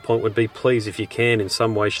final point would be, please, if you can, in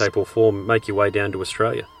some way, shape or form, make your way down to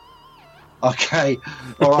Australia. Okay.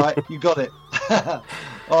 All right. You got it.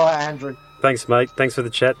 All right, Andrew. Thanks, mate. Thanks for the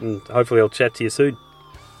chat, and hopefully I'll chat to you soon.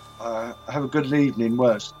 Have a good evening.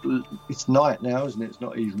 Well, it's night now, isn't it? It's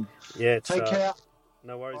not even. Yeah. Take care.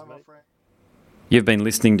 No worries, bye, mate. You've been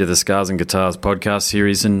listening to the Scars and Guitars podcast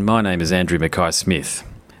series, and my name is Andrew Mackay-Smith.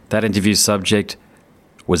 That interview subject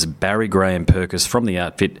was Graham Purkis from the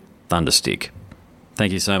outfit Thunderstick.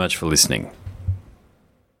 Thank you so much for listening.